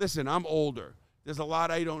 Listen, I'm older. There's a lot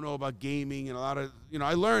I don't know about gaming and a lot of,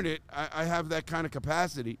 I learned it. I have that kind of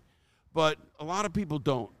capacity. But a lot of people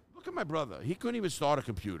don't. Look at my brother. He couldn't even start a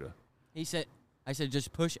computer. I said,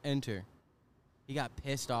 just push enter. He got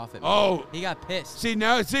pissed off at me. Oh. He got pissed. See,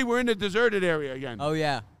 we're in the deserted area again. Oh,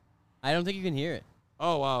 yeah. I don't think you can hear it.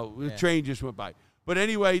 Oh, wow. The train just went by. But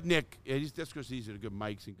anyway, Nick, that's because these are the good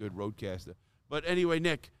mics and good roadcaster. But anyway,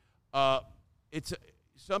 Nick, it's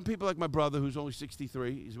some people like my brother who's only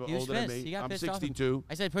 63. He's older than me. He got I'm pissed 62. Off.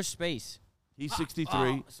 I said push space. He's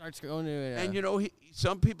 63. Starts going to it. And,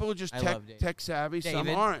 some people are just tech savvy. David. Some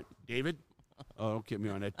aren't. David? Oh, don't get me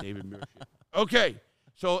on that David Muir shit. Okay.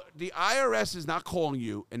 So the IRS is not calling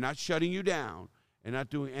you and not shutting you down and not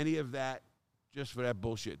doing any of that just for that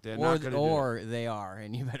bullshit. They're not going to do it. Or they are,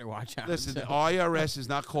 and you better watch out. Listen, the IRS is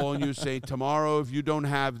not calling you saying, tomorrow, if you don't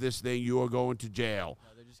have this thing, you are going to jail. No,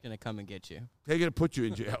 they're just going to come and get you. They're going to put you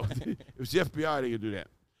in jail. If it's the FBI, they're going to do that.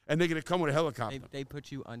 And they're going to come with a helicopter. They put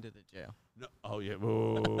you under the jail. No, oh, yeah.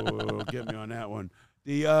 Oh, get me on that one.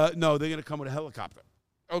 No, they're going to come with a helicopter.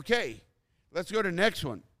 Okay. Let's go to the next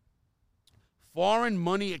one. Foreign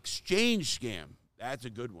money exchange scam. That's a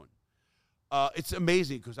good one. It's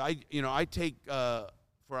amazing because I take, for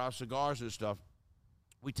our cigars and stuff,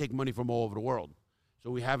 we take money from all over the world. So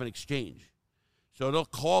we have an exchange. So they'll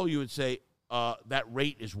call you and say, that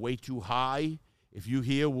rate is way too high. If you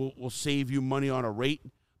here, we'll save you money on a rate.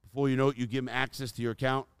 Before you know it, you give them access to your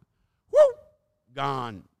account. Woo!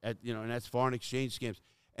 Gone. And that's foreign exchange scams.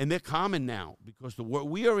 And they're common now because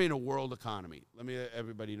we are in a world economy. Let me let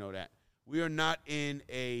everybody know that. We are not in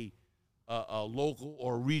a local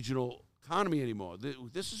or regional economy anymore.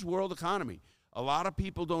 This is world economy. A lot of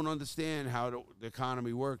people don't understand how the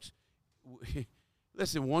economy works.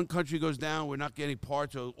 Listen, one country goes down, we're not getting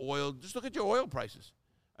parts of oil. Just look at your oil prices.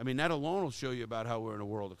 I mean, that alone will show you about how we're in a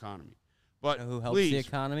world economy. But who helps please, the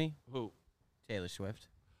economy? Who? Taylor Swift.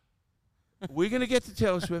 We're going to get to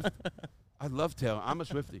Taylor Swift. I love Taylor. I'm a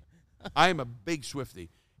Swiftie. I am a big Swiftie.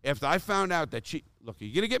 After I found out that look, are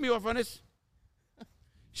you going to get me off on this?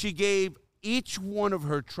 She gave each one of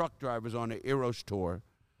her truck drivers on the Eros tour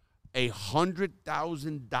a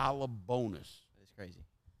 $100,000 bonus. That's crazy.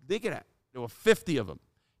 Think of that. There were 50 of them.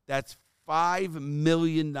 That's $5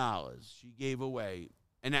 million she gave away.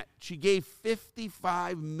 And that she gave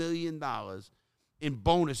 $55 million in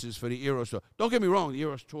bonuses for the Eros tour. Don't get me wrong. The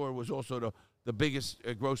Eros tour was also the biggest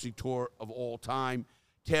grossing tour of all time.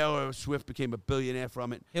 Taylor Swift became a billionaire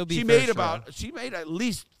from it. She made at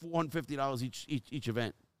least $450 each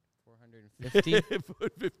event. 450?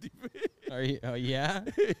 450. Oh yeah.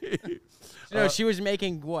 No, she was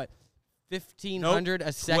making what? $1,500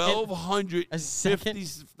 a second.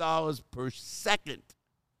 $1,250 per second.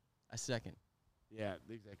 A second. Yeah,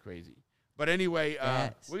 things are crazy. But anyway,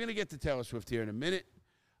 we're gonna get to Taylor Swift here in a minute.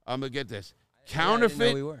 I'm gonna get this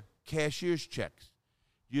counterfeit cashier's checks.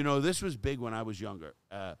 This was big when I was younger.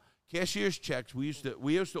 Cashier's checks. We used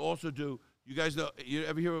to also do. You guys know? You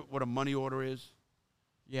ever hear what a money order is?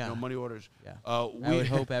 Yeah. Money orders. Yeah. I would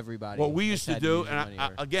hope everybody. What we used to do, and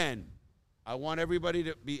again, I want everybody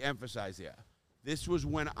to be emphasized here. This was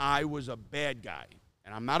when I was a bad guy,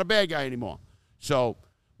 and I'm not a bad guy anymore. So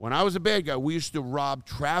when I was a bad guy, we used to rob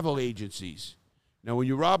travel agencies. Now, when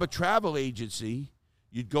you rob a travel agency,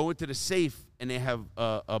 you'd go into the safe, and they have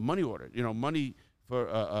a money order. Money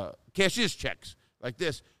for cashier's checks like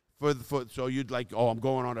this. So you'd I'm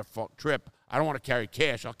going on a trip. I don't want to carry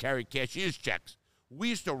cash. I'll carry cashier's checks. We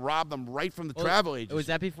used to rob them right from the travel agency. Was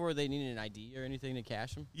that before they needed an ID or anything to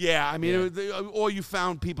cash them? Yeah, I mean, or you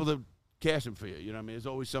found people to cash them for you. You know what I mean? There's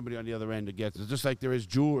always somebody on the other end that gets it. Just like there is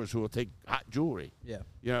jewelers who will take hot jewelry. Yeah.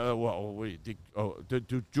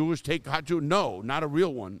 Do jewelers take hot jewelry? No, not a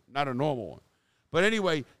real one, not a normal one. But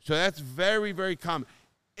anyway, so that's very, very common.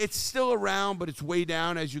 It's still around, but it's way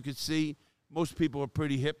down, as you can see. Most people are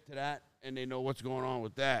pretty hip to that, and they know what's going on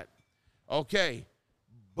with that. Okay,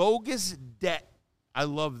 bogus debt. I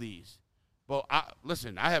love these. Well,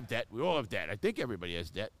 listen, I have debt. We all have debt. I think everybody has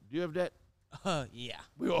debt. Do you have debt? Yeah.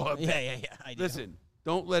 We all have debt. Yeah, I do. Listen,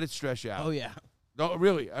 don't let it stress you out. Oh, yeah. Don't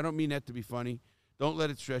really. I don't mean that to be funny. Don't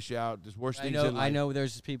let it stress you out. There's worse things in life. I know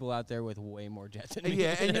there's people out there with way more debt than me.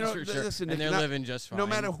 Yeah, and for sure. listen, and they're living just fine. No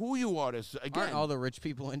matter who you are, again, aren't all the rich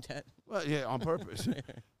people in debt? Well, yeah, on purpose.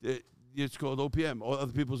 It's called OPM, all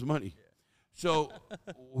other people's money. So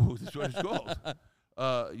that's what it's called.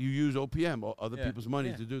 You use OPM, or other people's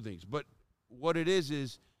money, to do things. But what it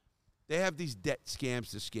is they have these debt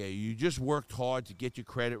scams to scare you. You just worked hard to get your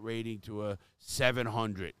credit rating to a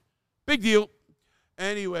 700. Big deal.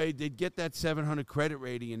 Anyway, they'd get that 700 credit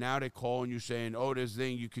rating, and now they're calling you saying, oh, this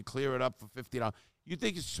thing, you could clear it up for $50. You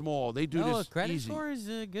think it's small. They do this a credit easy. score is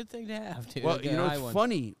a good thing to have, dude. Well, you know what's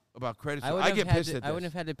funny about credit score? I get pissed at this. I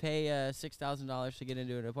wouldn't have had to pay $6,000 to get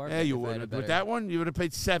into an apartment. Yeah, you wouldn't. With that one, you would have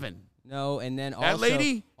paid $7,000. No, and then that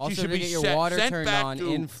lady, she should to be get your water sent turned back on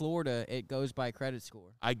to, in Florida, it goes by credit score.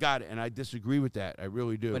 I got it, and I disagree with that. I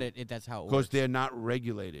really do. But that's how it works. Because they're not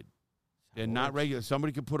regulated. They're not regulated.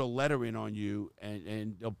 Somebody can put a letter in on you,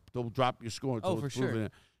 and they'll drop your score. Oh, for sure.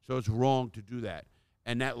 So it's wrong to do that.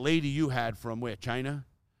 And that lady you had from where? China?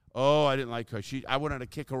 Oh, I didn't like her. I wanted to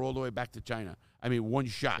kick her all the way back to China. I mean, one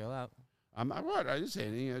shot. Chill out. I'm not what? I didn't say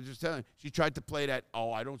anything. I was just telling you. She tried to play that,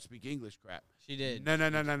 oh, I don't speak English crap. She did.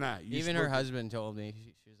 No. Even her husband told me.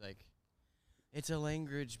 She was like, it's a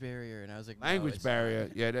language barrier. And I was like, language barrier?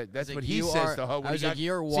 Not. Yeah, that's what like, he says to her. I was like,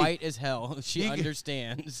 you're white as hell. She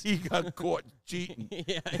understands. He got caught cheating.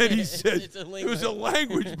 Yeah, and he said, it was a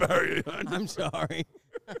language barrier. I'm sorry.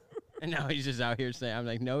 And now he's just out here saying, I'm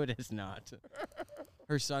like, no, it is not.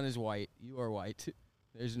 Her son is white. You are white.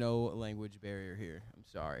 There's no language barrier here. I'm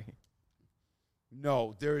sorry.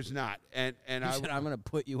 No, there is not. And he said, I'm going to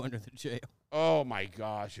put you under the jail. Oh, my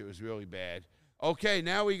gosh. It was really bad. Okay,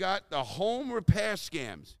 now we got the home repair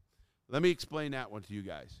scams. Let me explain that one to you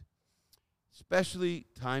guys. Especially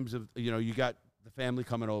times of, you got the family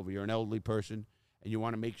coming over. You're an elderly person, and you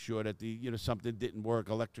want to make sure that something didn't work.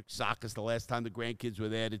 Electric sockets, the last time the grandkids were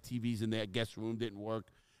there, the TVs in their guest room didn't work,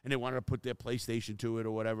 and they wanted to put their PlayStation to it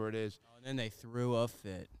or whatever it is. Oh, and then they threw a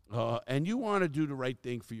fit. And you want to do the right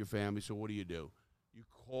thing for your family, so what do? You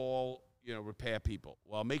call, repair people.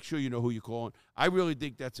 Well, make sure you know who you're calling. I really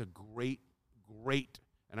think that's a great,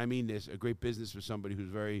 and I mean this, a great business for somebody who's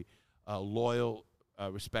very loyal,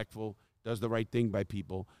 respectful, does the right thing by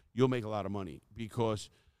people. You'll make a lot of money because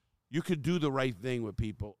you could do the right thing with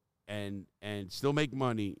people and still make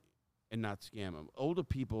money and not scam them. Older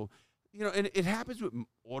people, and it happens with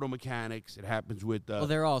auto mechanics. It happens with... well,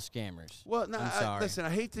 they're all scammers. Well, no, I'm sorry. Listen,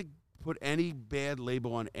 I hate to put any bad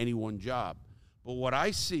label on any one job. But what I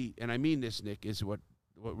see, and I mean this, Nick, is what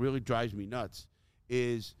really drives me nuts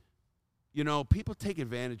is, people take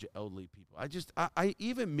advantage of elderly people. I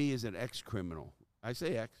even me as an ex-criminal, I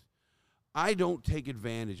say ex, I don't take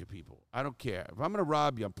advantage of people. I don't care. If I'm going to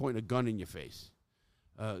rob you, I'm pointing a gun in your face.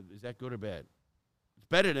 Is that good or bad? It's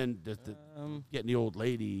better than getting the old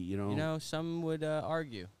lady, some would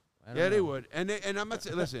argue. Yeah, they would. And I'm not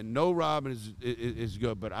saying, listen, no robbing is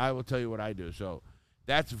good, but I will tell you what I do. So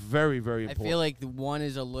that's very, very important. I feel like the one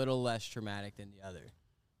is a little less traumatic than the other.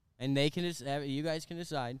 And you guys can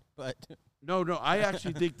decide, but... No, I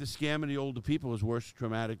actually think the scamming the older people is worse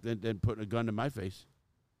traumatic than putting a gun in my face.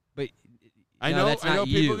 But I know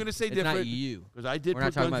people are going to say different. Not you. Because I did We're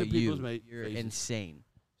put not guns in people's faces. You're insane.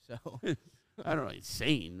 So I don't know,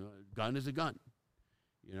 insane. A gun is a gun.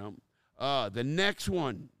 The next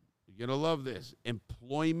one, you're going to love this.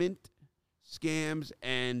 Employment scams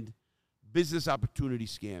and business opportunity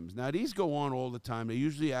scams. Now, these go on all the time. They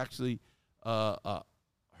usually actually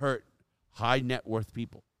hurt high net worth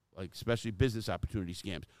people, like especially business opportunity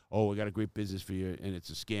scams. Oh, we got a great business for you, and it's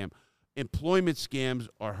a scam. Employment scams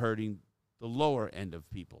are hurting the lower end of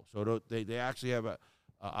people. So they actually have a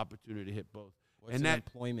opportunity to hit both. What's an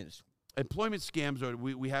employment? Employment scams are,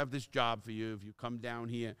 we have this job for you. If you come down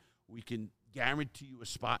here, we can guarantee you a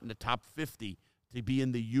spot in the top 50 to be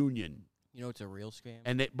in the union. It's a real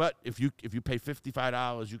scam. But if you pay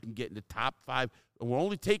 $55, you can get in the top 5. And we're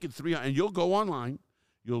only taking 300. And you'll go online,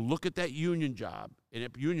 you'll look at that union job, and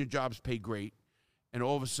if union jobs pay great, and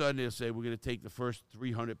all of a sudden they'll say we're going to take the first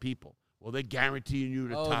 300 people. Well, they're guaranteeing you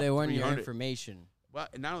the top 300. Oh, they want your information. Well,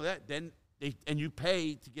 and not only that, then you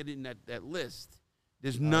pay to get in that list.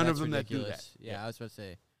 There's none of them ridiculous. That do that. Yeah, I was about to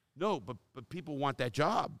say. No, but people want that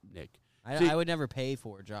job, Nick. I would never pay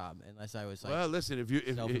for a job unless I was well, listen, if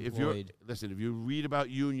you read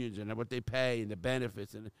about unions and what they pay and the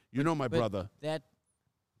benefits, and my brother. That's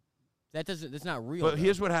not real. But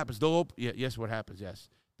here's what happens. They'll what happens? Yes,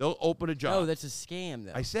 they'll open a job. No, that's a scam,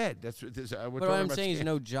 though. I said that's what this. But what I'm saying is,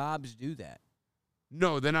 no jobs do that.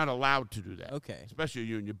 No, they're not allowed to do that. Okay, especially a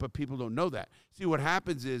union. But people don't know that. See, what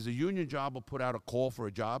happens is a union job will put out a call for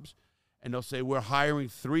jobs, and they'll say we're hiring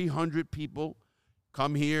 300 people.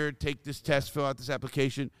 come here, take this test, fill out this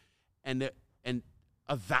application, and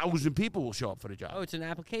 1,000 people will show up for the job. Oh, it's an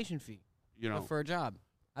application fee. You know, for a job.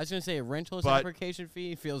 I was going to say a rental's But- application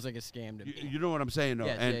fee feels like a scam to me. you know what I'm saying, though.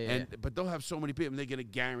 Yes, But they'll have so many people, and they're going to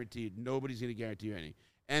guarantee it. Nobody's going to guarantee you any.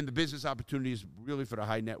 And the business opportunity is really for the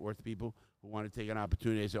high net worth people who want to take an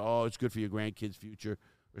opportunity. They say, oh, it's good for your grandkids' future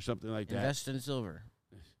or something like that. Invest in silver.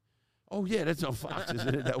 Oh, yeah, that's on Fox,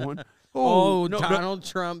 isn't it, that one? Oh, no, Donald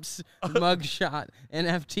Trump's mugshot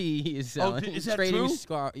NFT is selling. is that trading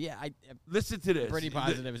true? Yeah, I'm Listen to this. pretty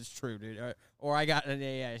positive it's true, dude. Or I got an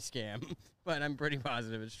AI scam, but I'm pretty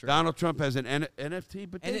positive it's true. Donald Trump has an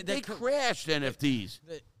NFT, but And they crashed NFTs.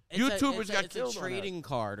 YouTubers got killed It's a on that. trading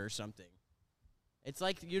card or something. It's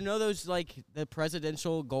like, those, like, the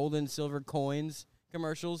presidential gold and silver coins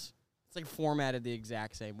commercials? It's, like, formatted the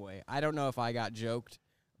exact same way. I don't know if I got joked.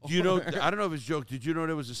 Do you know? I don't know if it's a joke. Did you know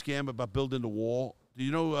there was a scam about building the wall? Do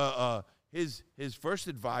you know his first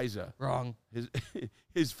advisor? Wrong.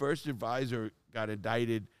 His first advisor got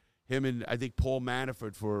indicted. Him and I think Paul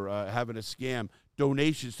Manafort for having a scam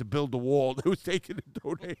donations to build the wall. They was taking the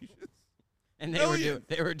donations. And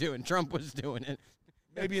they were doing. Trump was doing it.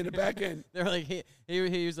 Maybe in the back end. They're like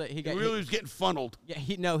he was like he was getting funneled. Yeah,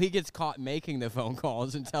 he gets caught making the phone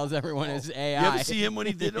calls and tells everyone it's AI. You ever see him when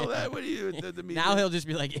he did all that? What the now he'll just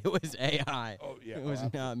be like, it was AI. Oh yeah, it was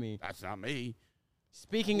not me. That's not me.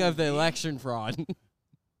 Speaking of the election fraud.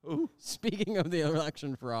 Who? Speaking of the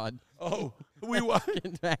election fraud. Oh, we want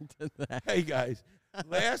get back to that. Hey guys,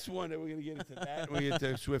 last one that we're gonna get into that. And we get to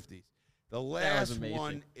Swifties. The last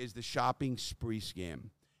one is the shopping spree scam.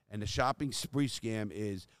 And the shopping spree scam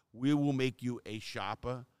is we will make you a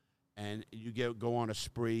shopper, and you go on a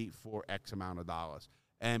spree for X amount of dollars.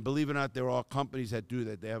 And believe it or not, there are companies that do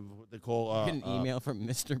that. They have what they call get an email from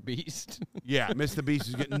Mr. Beast. Yeah, Mr.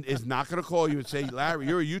 Beast is not going to call you and say, Larry,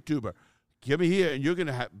 you're a YouTuber. Give me here, and you're going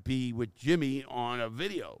to be with Jimmy on a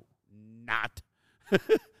video. Not.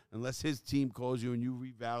 Unless his team calls you and you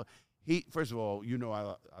revalue. First of all,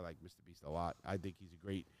 I like Mr. Beast a lot. I think he's a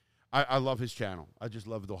great. I love his channel. I just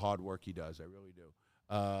love the hard work he does. I really do.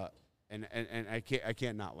 And I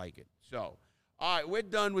can't not like it. So, all right, we're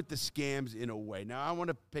done with the scams in a way. Now I want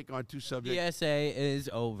to pick on two subjects. PSA is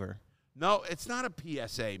over. No, it's not a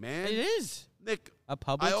PSA, man. It is. Nick, a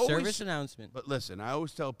public service announcement. But listen, I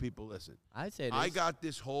always tell people, listen. I'd say it is. I got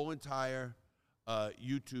this whole entire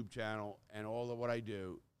YouTube channel and all of what I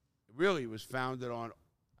do. Really, was founded on.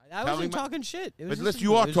 I wasn't talking shit. It was but listen,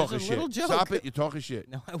 you are talking shit. Joke. Stop it. You're talking shit.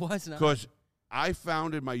 No, I was not. Because I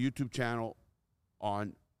founded my YouTube channel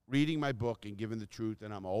on reading my book and giving the truth,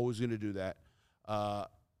 and I'm always going to do that.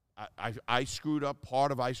 I screwed up.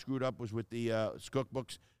 Part of I screwed up was with the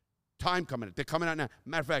cookbooks. Time coming out. They're coming out now.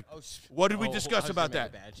 Matter of fact, what did we discuss about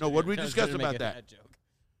that? No, what did we discuss about that?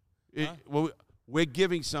 Well, we're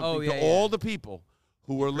giving something to all the people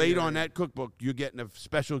who were late on that cookbook. You're getting a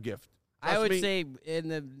special gift. I would say in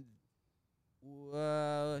the,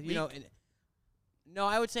 no,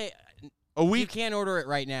 I would say a week. You can't order it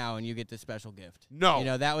right now and you get the special gift.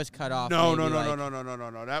 No. That was cut off. No.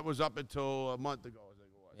 That was up until a month ago, I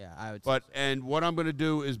think it was. Yeah, I would say. And what I'm going to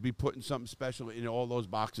do is be putting something special in all those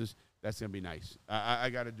boxes. That's going to be nice.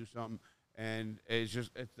 I got to do something, and it's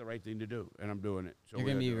the right thing to do, and I'm doing it. So you're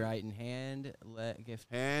going to be writing gift.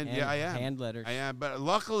 Yeah, I am. Hand letters. I am, but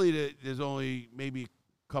luckily there's only maybe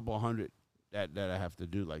couple hundred that I have to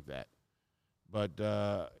do like that. But,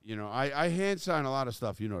 I hand sign a lot of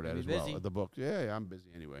stuff. You know that as well. The book. Yeah, I'm busy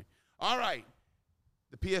anyway. All right.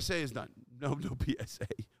 The PSA is done. No PSA.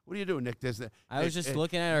 What are you doing, Nick? I was just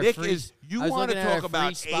looking at our Nick free, you want to talk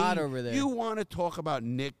about spot over there. You want to talk about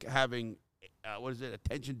Nick having,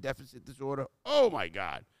 attention deficit disorder? Oh, my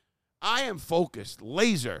God. I am focused.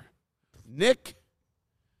 Laser. Nick.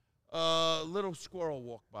 Little squirrel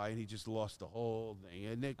walked by and he just lost the whole thing.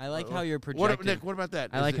 And Nick, I like how you're projecting. Nick, what about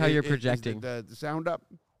that? I like how you're projecting. Is the sound up?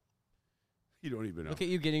 You don't even know. Look at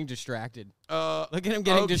you getting distracted. Look at him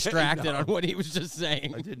getting distracted on what he was just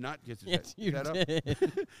saying. I did not get distracted. Yes,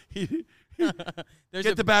 you did.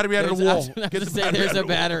 Get the battery out of the wall. There's a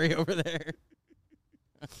battery over there.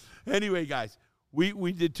 Anyway, guys.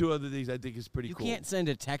 We did two other things I think is pretty cool. You can't send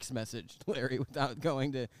a text message, Larry, without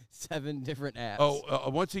going to 7 different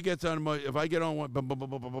apps. Once he gets on, if I get on one, boom, boom, boom,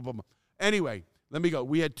 boom, boom, boom. Anyway, let me go.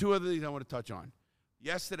 We had two other things I want to touch on.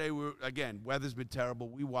 Yesterday, weather's been terrible.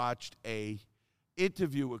 We watched a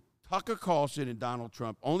interview with Tucker Carlson and Donald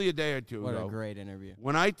Trump only a day or two ago. What a great interview.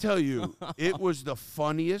 When I tell you, it was the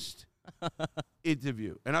funniest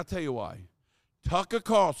interview. And I'll tell you why. Tucker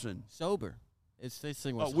Carlson. Sober. This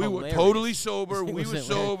thing was we hilarious. were totally sober. This We thing were was hilarious.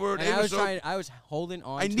 sober. And They were sober. I was holding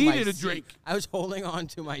on I to needed my a seat. drink. I was holding on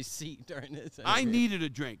to my seat during this. I needed a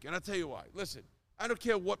drink, and I'll tell you why. Listen, I don't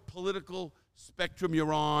care what political spectrum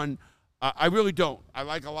you're on. I really don't. I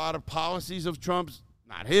like a lot of policies of Trump's,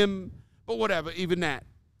 not him, but whatever, even that.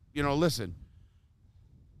 Listen,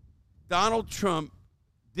 Donald Trump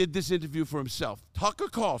did this interview for himself. Tucker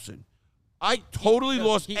Carlson, I totally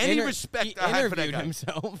lost any respect I had for that guy.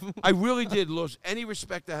 Himself. I really did lose any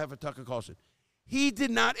respect I have for Tucker Carlson. He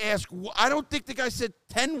did not ask. I don't think the guy said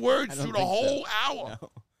 10 words through the whole hour.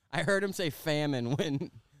 No. I heard him say famine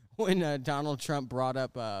when Donald Trump brought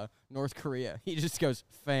up North Korea. He just goes,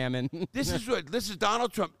 famine. This is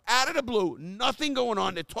Donald Trump out of the blue. Nothing going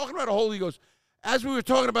on. They're talking about a whole. He goes, as we were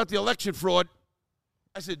talking about the election fraud,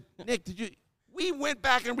 I said, Nick, we went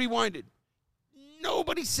back and rewinded.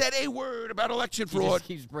 Nobody said a word about election fraud. He just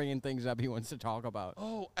keeps bringing things up he wants to talk about.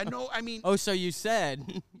 Oh, I know. I mean. Oh, so you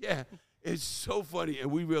said. Yeah. It's so funny.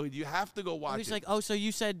 And you have to go watch it. He's like, oh, so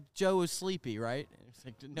you said Joe was sleepy, right? It's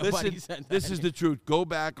like, nobody said that. This is the truth. Go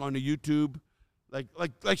back on the YouTube. Like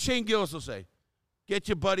Shane Gillis will say, get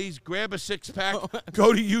your buddies, grab a six-pack,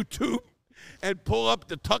 go to YouTube, and pull up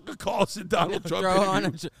the Tucker Carlson Donald Trump Throw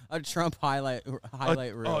interview. on a Trump highlight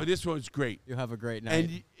reel. Oh, this one's great. You have a great night.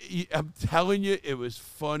 And I'm telling you, it was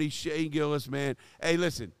funny. Shane Gillis, man. Hey,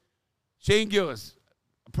 listen, Shane Gillis,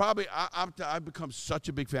 probably I've become such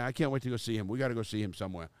a big fan. I can't wait to go see him. We got to go see him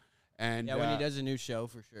somewhere. And yeah, when he does a new show,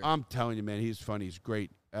 for sure. I'm telling you, man, he's funny. He's great.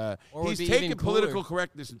 He's be taking even political cooler.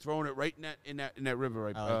 correctness and throwing it right in that river,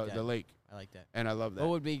 right, I like that. the lake. I like that. And I love that. What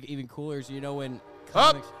would be even cooler is, when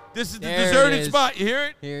Up, this is the There it deserted is. spot. You hear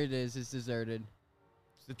it? Here it is. It's deserted.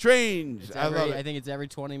 It's the trains. It's I love it. I think it's every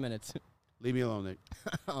 20 minutes. Leave me alone, Nick.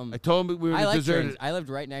 I told him we were I like deserted. trains. I lived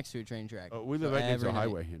right next to a train track. We live So right next to a every night.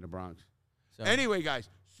 highway in the Bronx. So. Anyway, guys,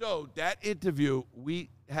 so that interview, we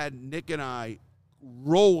had Nick and I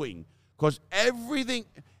rolling because everything.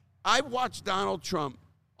 I watched Donald Trump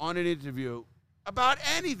on an interview about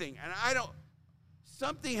anything, and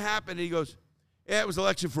something happened, and he goes, yeah, it was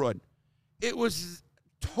election fraud. It was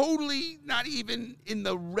totally not even in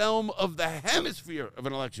the realm of the hemisphere of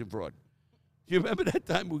an election fraud. Do you remember that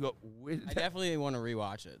time we go, where did I that? definitely want to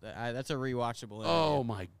rewatch it. That's a rewatchable interview. Oh,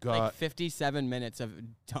 my God. Like 57 minutes of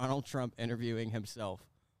Donald Trump interviewing himself.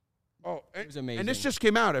 Oh, It was amazing. And this just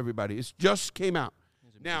came out, everybody. It just came out.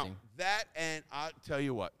 It was Now, amazing. that, and I'll tell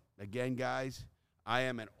you what. Again, guys, I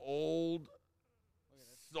am an old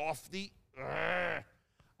softy. Ugh.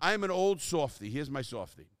 I am an old softy. Here's my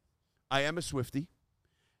softy. I am a Swiftie,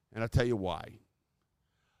 and I'll tell you why.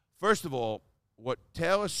 First of all, what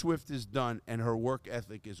Taylor Swift has done and her work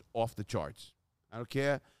ethic is off the charts. I don't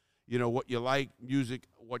care, what you like, music,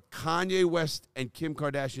 what Kanye West and Kim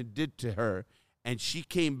Kardashian did to her, and she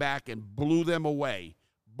came back and blew them away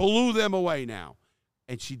now.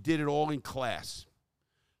 And she did it all in class.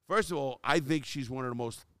 First of all, I think she's one of the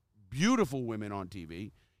most beautiful women on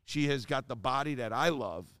TV. She has got the body that I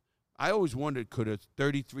love. I always wondered, could a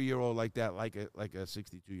 33-year-old like that, like a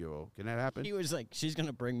 62-year-old, can that happen? He was like, she's going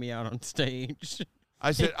to bring me out on stage.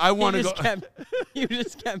 I said, I want to go. You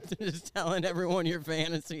just kept just telling everyone your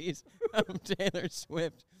fantasies of Taylor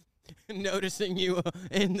Swift, noticing you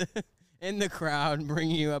in the crowd,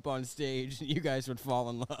 bringing you up on stage, and you guys would fall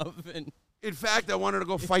in love. And In fact, I wanted to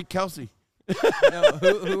go fight Kelsey. no,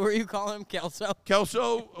 who were you calling him?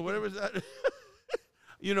 Kelso, or whatever is that?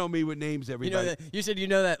 You know me with names, everybody. You said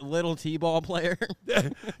that little T-ball player.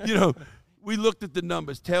 We looked at the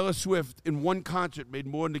numbers. Taylor Swift in one concert made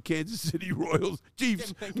more than the Kansas City Royals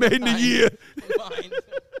Chiefs made in a year. Combined.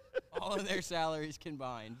 All of their salaries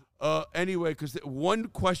combined. Anyway, because one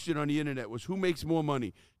question on the internet was, who makes more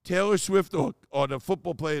money, Taylor Swift or the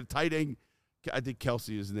football player, tight end? I think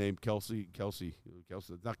Kelsey is his name. Kelsey.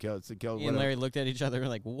 Not Kelsey. Me and Larry looked at each other and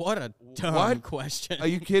like, what a dumb question. Are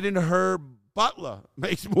you kidding? Her butler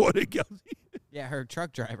makes more than Kelsey. Yeah, her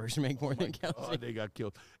truck drivers make more than Kelsey. Oh, they got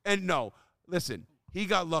killed. And no, listen, he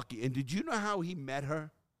got lucky. And did you know how he met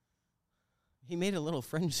her? He made a little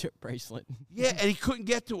friendship bracelet. Yeah, and he couldn't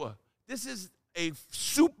get to her. This is a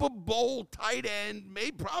Super Bowl tight end,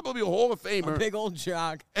 probably a Hall of Famer. A big old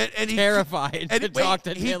jock. And he terrified to talk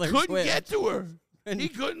to Taylor Swift. He couldn't get to her. He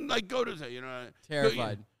couldn't, go to her,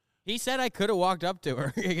 Terrified. He said I could have walked up to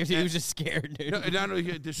her if he was just scared, dude. No,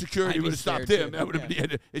 the security would have stopped scared him. too. That would have been the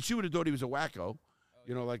end. And she would have thought he was a wacko.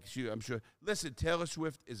 I'm sure. Listen, Taylor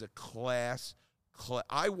Swift is a class.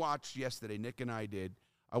 I watched yesterday, Nick and I did.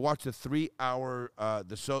 I watched a 3-hour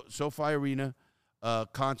SoFi Arena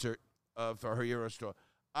concert for her Euro tour.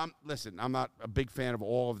 Listen, I'm not a big fan of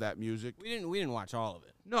all of that music. We didn't watch all of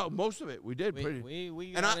it. No, most of it we did.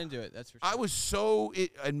 We got into it. That's for sure. I was so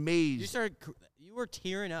amazed. You were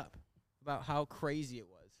tearing up about how crazy it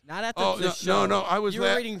was. Not at the show. No. I was. You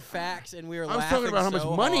were reading facts, and we were. I was talking about how much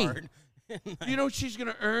money. Hard. You know she's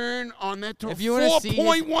gonna earn on that tour? If you want to see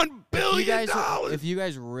 $4.1 billion. If you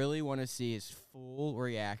guys really want to see his full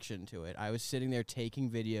reaction to it, I was sitting there taking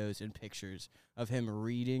videos and pictures of him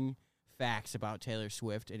reading facts about Taylor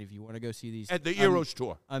Swift, and if you want to go see these at the Eras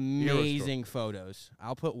tour, amazing photos,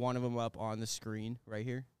 I'll put one of them up on the screen right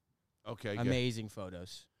here. Okay, amazing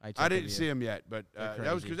photos. I didn't see them yet, but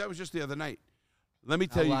that was just the other night. Let me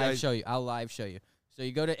tell you guys. I'll live show you. So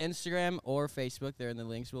you go to Instagram or Facebook. They're in the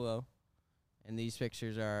links below. And these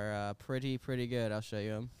pictures are pretty good. I'll show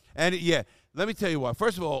you them. And, let me tell you what.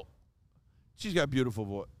 First of all, she's got a beautiful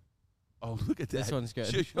voice. Oh, look at that. This one's good.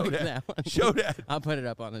 Show that. One. Show that. I'll put it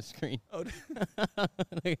up on the screen. Oh.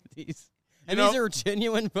 Look at these. And these are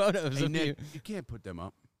genuine photos of Nick, you. You can't put them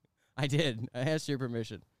up. I did. I asked your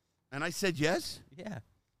permission. And I said yes? Yeah.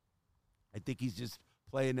 I think he's just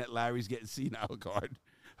playing that Larry's getting senile card.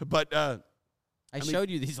 But I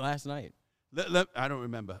showed you these last night. I don't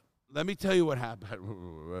remember. Let me tell you what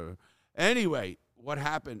happened. Anyway, what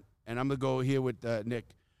happened, and I'm going to go here with Nick.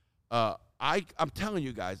 I'm telling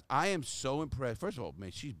you guys, I am so impressed. First of all,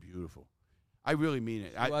 man, she's beautiful. I really mean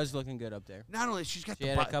it. She was looking good up there. Not only, she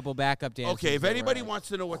had a couple backup dancers. Okay, if anybody wants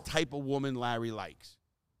to know what type of woman Larry likes,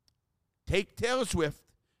 take Taylor Swift,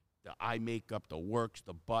 the eye makeup, the works,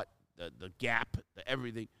 the butt, the gap, the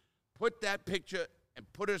everything. Put that picture and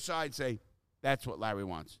put it aside, say, that's what Larry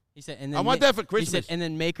wants. He said, and then I want that for Christmas. He said, and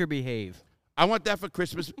then make her behave. I want that for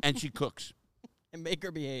Christmas, and she cooks. And make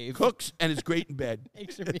her behave. Cooks and is great in bed.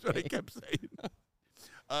 Makes her That's behave. what I kept saying.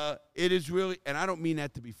 It is really, and I don't mean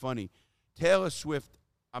that to be funny. Taylor Swift,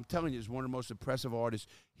 I'm telling you, is one of the most impressive artists.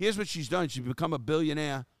 Here's what she's done. She's become a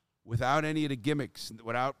billionaire without any of the gimmicks,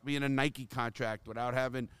 without being a Nike contract, without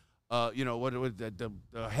having, the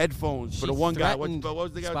headphones for the one guy. What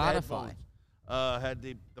was the guy Spotify. with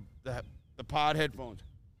the headphones? Had the pod headphones.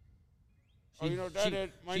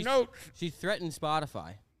 My notes. She threatened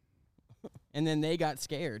Spotify, and then they got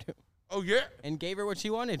scared. Oh, yeah? And gave her what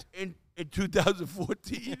she wanted. In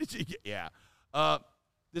 2014? Yeah.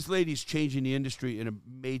 This lady's changing the industry in a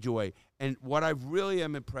major way. And what I really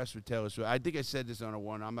am impressed with Taylor Swift, I think I said this on a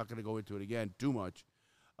one. I'm not going to go into it again too much.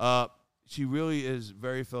 She really is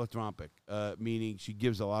very philanthropic, meaning she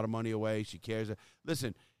gives a lot of money away. She cares.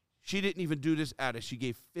 Listen, she didn't even do this at it. She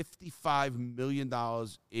gave $55 million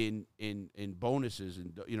in bonuses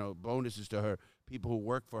and bonuses to her people who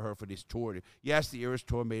work for her for this tour. Yes, the Eras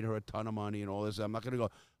tour made her a ton of money and all this. I'm not going to go,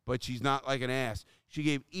 but she's not like an ass. She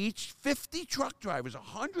gave each 50 truck drivers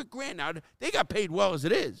 $100,000. Now they got paid well as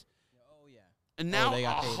it is. Oh yeah. And now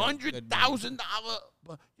 $100,000.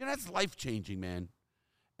 That's life changing, man.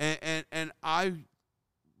 And I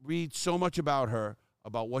read so much about her,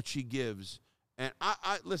 about what she gives. And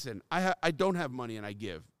I listen. I don't have money, and I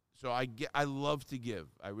give. So I love to give.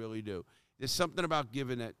 I really do. There's something about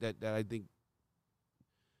giving that I think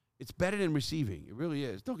it's better than receiving. It really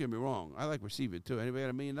is. Don't get me wrong. I like receiving too. Anybody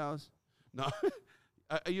got $1 million? No.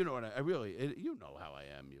 You know what? You know how I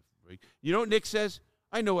am. You freak. You know what Nick says?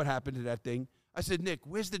 I know what happened to that thing. I said, Nick,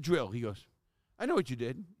 where's the drill? He goes, I know what you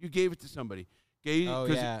did. You gave it to somebody.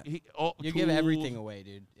 Yeah. You give everything away,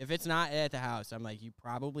 dude. If it's not at the house, I'm like, you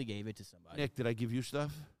probably gave it to somebody. Nick, did I give you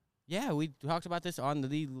stuff? Yeah, we talked about this on the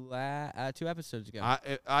 2 episodes ago.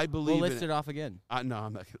 I believe we'll list it off again. No,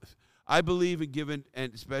 I'm not going to. I believe in giving,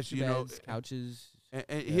 and especially, beds, couches.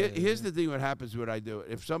 And here's the thing what happens when I do it.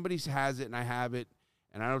 If somebody has it and I have it,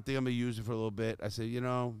 and I don't think I'm going to use it for a little bit, I say,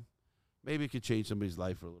 maybe it could change somebody's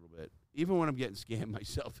life for a little bit. Even when I'm getting scammed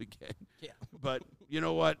myself again. Yeah. But you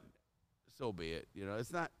know what? So be it.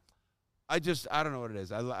 It's not. I don't know what it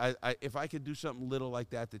is. I if I could do something little like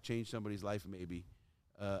that to change somebody's life, maybe.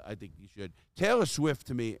 I think you should. Taylor Swift,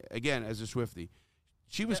 to me, again as a Swiftie,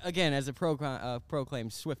 she was again as a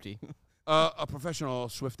proclaimed Swiftie, a professional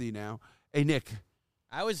Swiftie now. Hey Nick,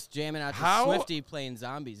 I was jamming out to Swiftie playing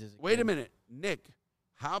zombies. Wait a minute, Nick.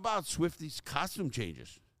 How about Swiftie's costume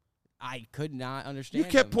changes? I could not understand.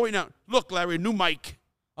 You kept pointing out. Look, Larry, a new mic.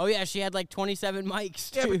 Oh, yeah, she had like 27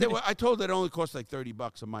 mics. Yeah, but I told her it only cost like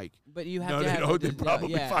 $30 a mic. But you have to have... They're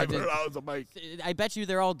probably $500 a mic. I bet you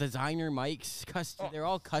they're all designer mics. They're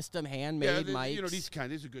all custom handmade mics.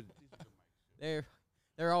 These are good mics.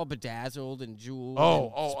 They're all bedazzled and jeweled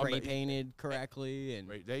and spray painted correctly. And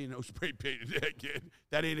right, they spray painted that kid.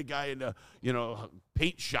 That ain't a guy in the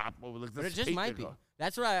paint shop overlook. But it just might be.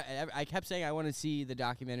 That's what I kept saying. I want to see the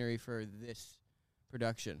documentary for this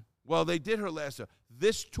production. Well, they did her last tour.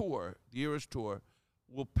 This tour, the Eras tour,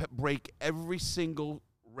 will break every single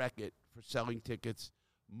record for selling tickets,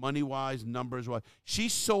 money-wise, numbers-wise. She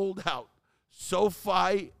sold out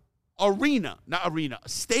SoFi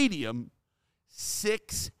Stadium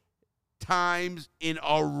 6 times in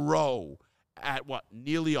a row at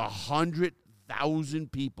nearly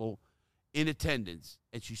 100,000 people in attendance,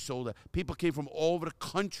 and she sold out. People came from all over the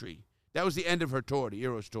country. That was the end of her tour, the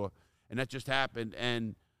Eras tour, and that just happened,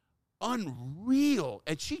 and unreal.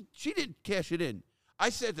 And she didn't cash it in. I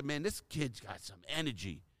said to man, this kid's got some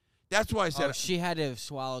energy. That's why I said she had to have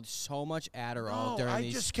swallowed so much Adderall during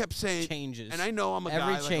these just kept saying changes. And I know I'm a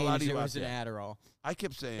Every guy like change a lot of you there out was an there. Adderall. I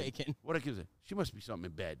kept saying, Taken. what I kept saying, she must be something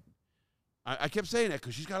in bed. I kept saying that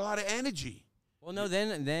because she's got a lot of energy. Well, no,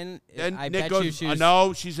 then I Nick bet goes, you she was.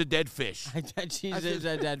 no, she's a dead fish. I bet she's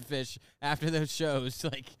a dead fish after those shows.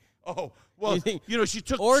 Like, oh, well, she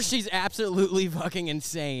took. or she's absolutely fucking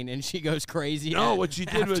insane and she goes crazy. No, what she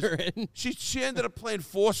did was it. she ended up playing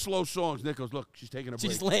 4 slow songs. Nick goes, look, she's taking a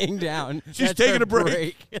break. She's laying down. She's That's taking her a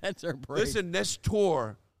break. That's her break. Listen, this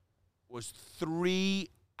tour was 3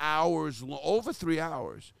 hours long, over 3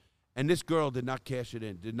 hours, and this girl did not cash it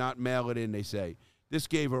in, did not mail it in. They say this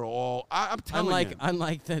gave her all. I'm telling you,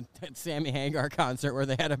 unlike that Sammy Hagar concert where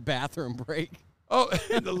they had a bathroom break. Oh,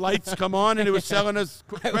 and the lights come on, and it was selling us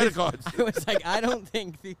credit cards. I was like, I don't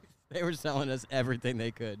think they were selling us everything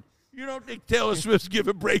they could. You don't think Taylor Swift's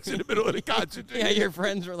giving breaks in the middle of the concert? Yeah, your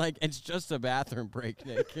friends were like, it's just a bathroom break,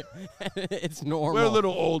 Nick. It's normal. We're a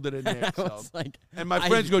little older than Nick. And my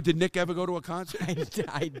friends go, did Nick ever go to a concert?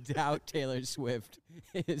 I doubt Taylor Swift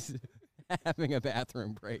is having a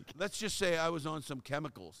bathroom break. Let's just say I was on some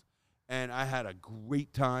chemicals, and I had a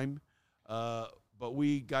great time. But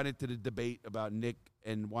we got into the debate about Nick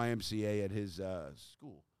and YMCA at his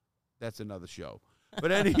school. That's another show.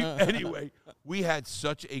 But anyway, we had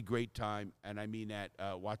such a great time, and I mean that,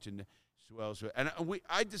 watching Swells. And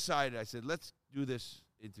I decided, I said, let's do this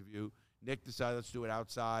interview. Nick decided, let's do it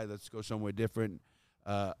outside. Let's go somewhere different.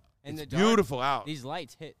 It's beautiful out. These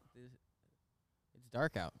lights hit. It's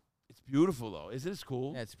dark out. It's beautiful, though. Isn't it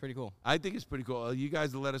cool? Yeah, it's pretty cool. I think it's pretty cool. You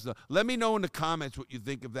guys will let us know. Let me know in the comments what you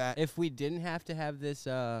think of that. If we didn't have to have this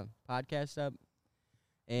podcast up,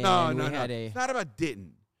 and no. it's not about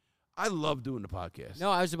didn't. I love doing the podcast.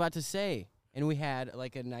 No, I was about to say, and we had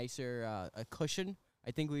like a nicer a cushion,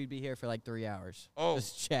 I think we'd be here for like 3 hours. Oh.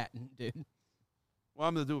 Just chatting, dude. Well,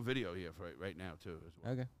 I'm going to do a video here for right now, too. As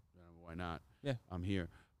well. Okay. Why not? Yeah. I'm here.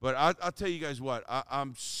 But I'll tell you guys what.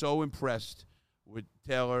 I'm so impressed with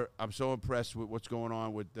Taylor. I'm so impressed with what's going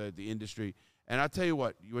on with the industry. And I'll tell you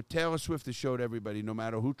what Taylor Swift has showed everybody, no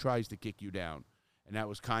matter who tries to kick you down. And that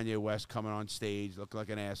was Kanye West coming on stage, looking like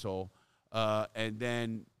an asshole. And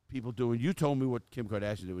then people doing, you told me what Kim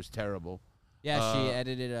Kardashian did was terrible. Yeah, she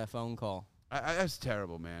edited a phone call. That's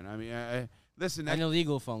terrible, man. I mean, listen. An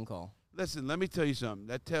illegal phone call. Listen, let me tell you something.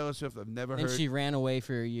 That Taylor Swift, I've never heard. And she ran away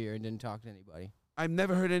for a year and didn't talk to anybody. I've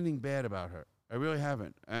never heard anything bad about her. I really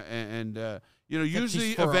haven't.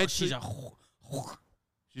 Usually, eventually,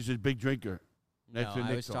 she's a big drinker. No,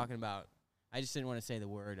 I was talking about. I just didn't want to say the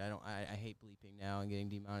word. I hate bleeping now and getting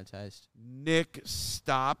demonetized. Nick,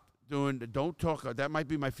 stop doing. Don't talk. That might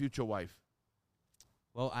be my future wife.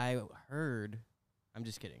 Well, I heard. I'm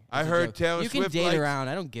just kidding. I heard Taylor Swift. You can date around.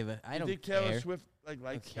 I don't give a. I don't think care. Taylor Swift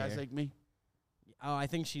likes guys like me? Oh, I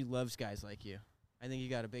think she loves guys like you. I think you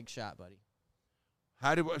got a big shot, buddy.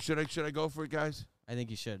 Should I go for it, guys? I think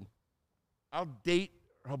you should. I'll date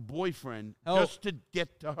her boyfriend just to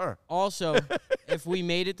get to her. Also, if we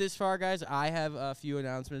made it this far, guys, I have a few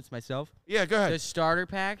announcements myself. Yeah, go ahead. The starter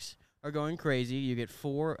packs are going crazy. You get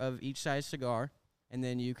 4 of each size cigar, and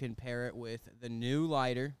then you can pair it with the new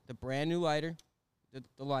lighter, the brand new lighter,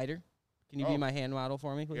 the lighter. Can you be my hand model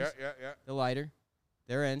for me, please? Yeah. The lighter.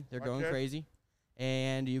 They're in. They're going crazy.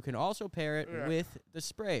 And you can also pair it with the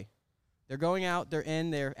spray. They're going out. They're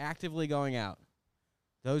in. They're actively going out.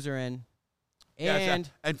 Those are in. And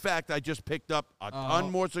in fact, I just picked up a ton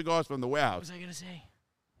more cigars from the warehouse. What was I going to say?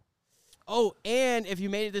 Oh, and if you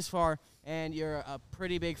made it this far and you're a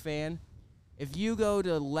pretty big fan, if you go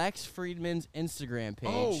to Lex Friedman's Instagram page.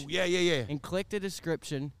 Oh, yeah. And click the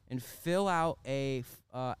description and fill out a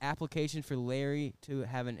application for Larry to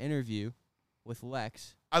have an interview with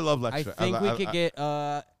Lex. I love Lex. I think we could get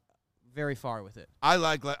very far with it.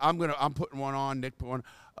 I'm putting one on. Nick put one.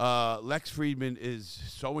 Lex Friedman is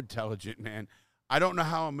so intelligent, man. I don't know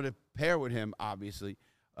how I'm going to pair with him, obviously.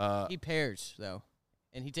 He pairs, though,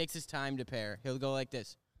 and he takes his time to pair. He'll go like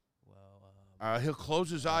this. He'll close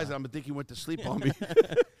his eyes, and I'm going to think he went to sleep on me.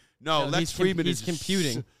 No, Lex Friedman is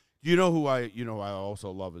computing. You know who I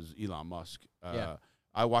also love is Elon Musk.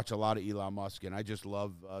 I watch a lot of Elon Musk, and I just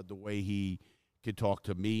love the way he could talk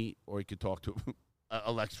to me or he could talk to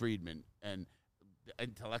Lex Friedman and the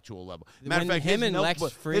intellectual level. Matter of fact, his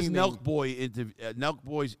Nelk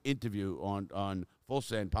Boy's interview on Full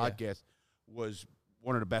Send podcast was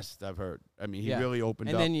one of the best I've heard. I mean, he really opened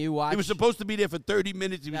up. And then you watch. He was supposed to be there for 30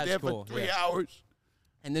 minutes. He was there for 3 hours.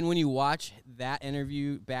 And then when you watch that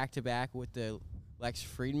interview back to back with the Lex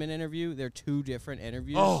Friedman interview, they're two different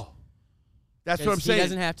interviews. Oh, that's what I'm saying.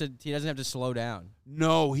 He doesn't have to slow down.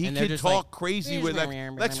 No, he can talk crazy with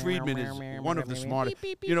Lex Friedman is one of the smartest.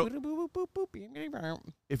 You know,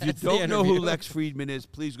 if you don't know who Lex Friedman is,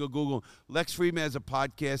 please go Google him. Lex Friedman has a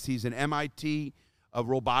podcast. He's an MIT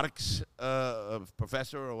robotics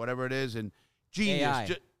professor or whatever it is, and genius,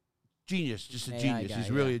 just a genius.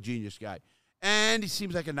 He's really a genius guy, and he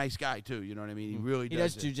seems like a nice guy too. You know what I mean? He really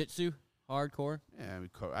does. He does jujitsu, hardcore. Yeah,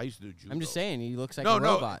 I used to do judo. I'm just saying, he looks like a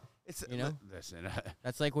robot. Listen,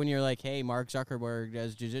 that's like when you're like, hey, Mark Zuckerberg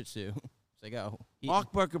does jiu-jitsu. It's like, oh.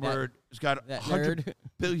 Mark Zuckerberg has got $100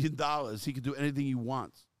 billion. He can do anything he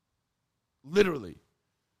wants. Literally.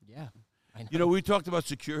 Yeah. I know. You know, we talked about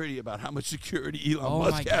security, about how much security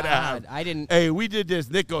Elon Musk had to have. I didn't. Hey, we did this.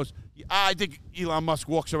 Nick goes, I think Elon Musk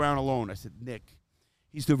walks around alone. I said, Nick,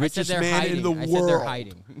 he's the richest man in the world. I said they're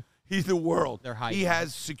hiding. He's the world. They're hiding. He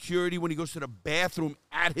has security when he goes to the bathroom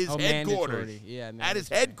at his headquarters. Mandatory. Yeah, at his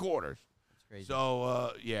headquarters. That's crazy.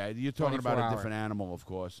 So, you're talking about a different animal, of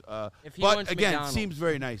course. But, again, McDonald's. Seems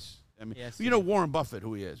very nice. I mean, Yes, you know Warren Buffett,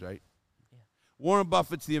 who he is, right? Yeah. Warren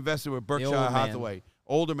Buffett's the investor with Berkshire Hathaway.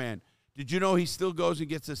 Older man. Did you know he still goes and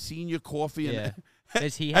gets a senior coffee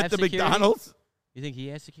Does he have at the security? McDonald's? You think he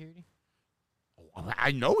has security?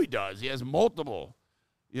 I know he does. He has multiple.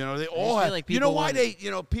 You know, they all have. Like you know why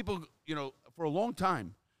people, for a long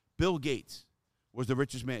time, Bill Gates was the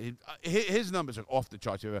richest man. His numbers are off the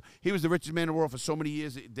charts. He was the richest man in the world for so many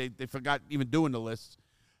years, they forgot even doing the lists.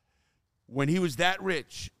 When he was that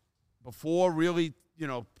rich, before really,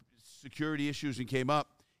 security issues came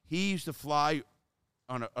up, he used to fly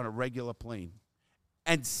on a regular plane,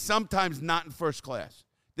 and sometimes not in first class.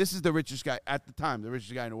 This is the richest guy at the time, the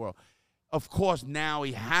richest guy in the world. Of course, now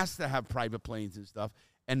he has to have private planes and stuff.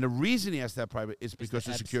 And the reason he has to have private is because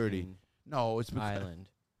of security. No, it's because Island.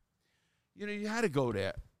 You had to go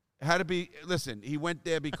there. It had to be. Listen, he went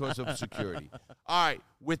there because of security. All right.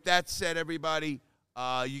 With that said, everybody,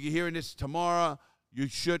 you're hearing this tomorrow. You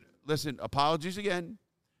should listen. Apologies again.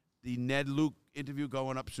 The Ned Luke interview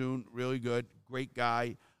going up soon. Really good. Great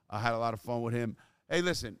guy. I had a lot of fun with him. Hey,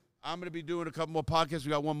 listen, I'm going to be doing a couple more podcasts.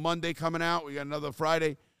 We got one Monday coming out. We got another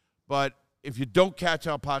Friday. But if you don't catch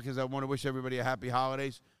our podcast, I want to wish everybody a happy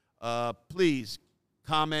holidays. Please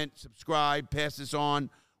comment, subscribe, pass this on.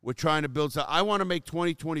 We're trying to build something. I want to make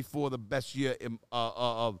 2024 the best year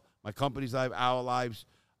of my company's life, our lives.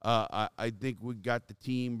 I think we got the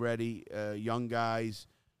team ready, young guys,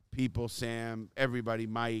 people, Sam, everybody,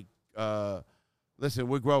 Mike. Listen,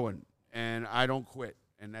 we're growing, and I don't quit,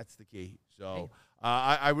 and that's the key. So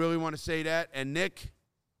I really want to say that. And, Nick.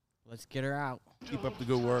 Let's get her out. Keep up the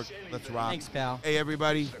good work. Let's rock. Thanks, pal. Hey,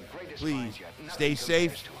 everybody, please stay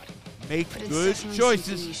safe. Make But it's good definitely choices.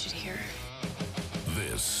 something you should hear.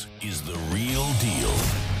 This is The Real Deal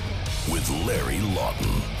with Larry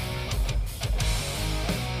Lawton.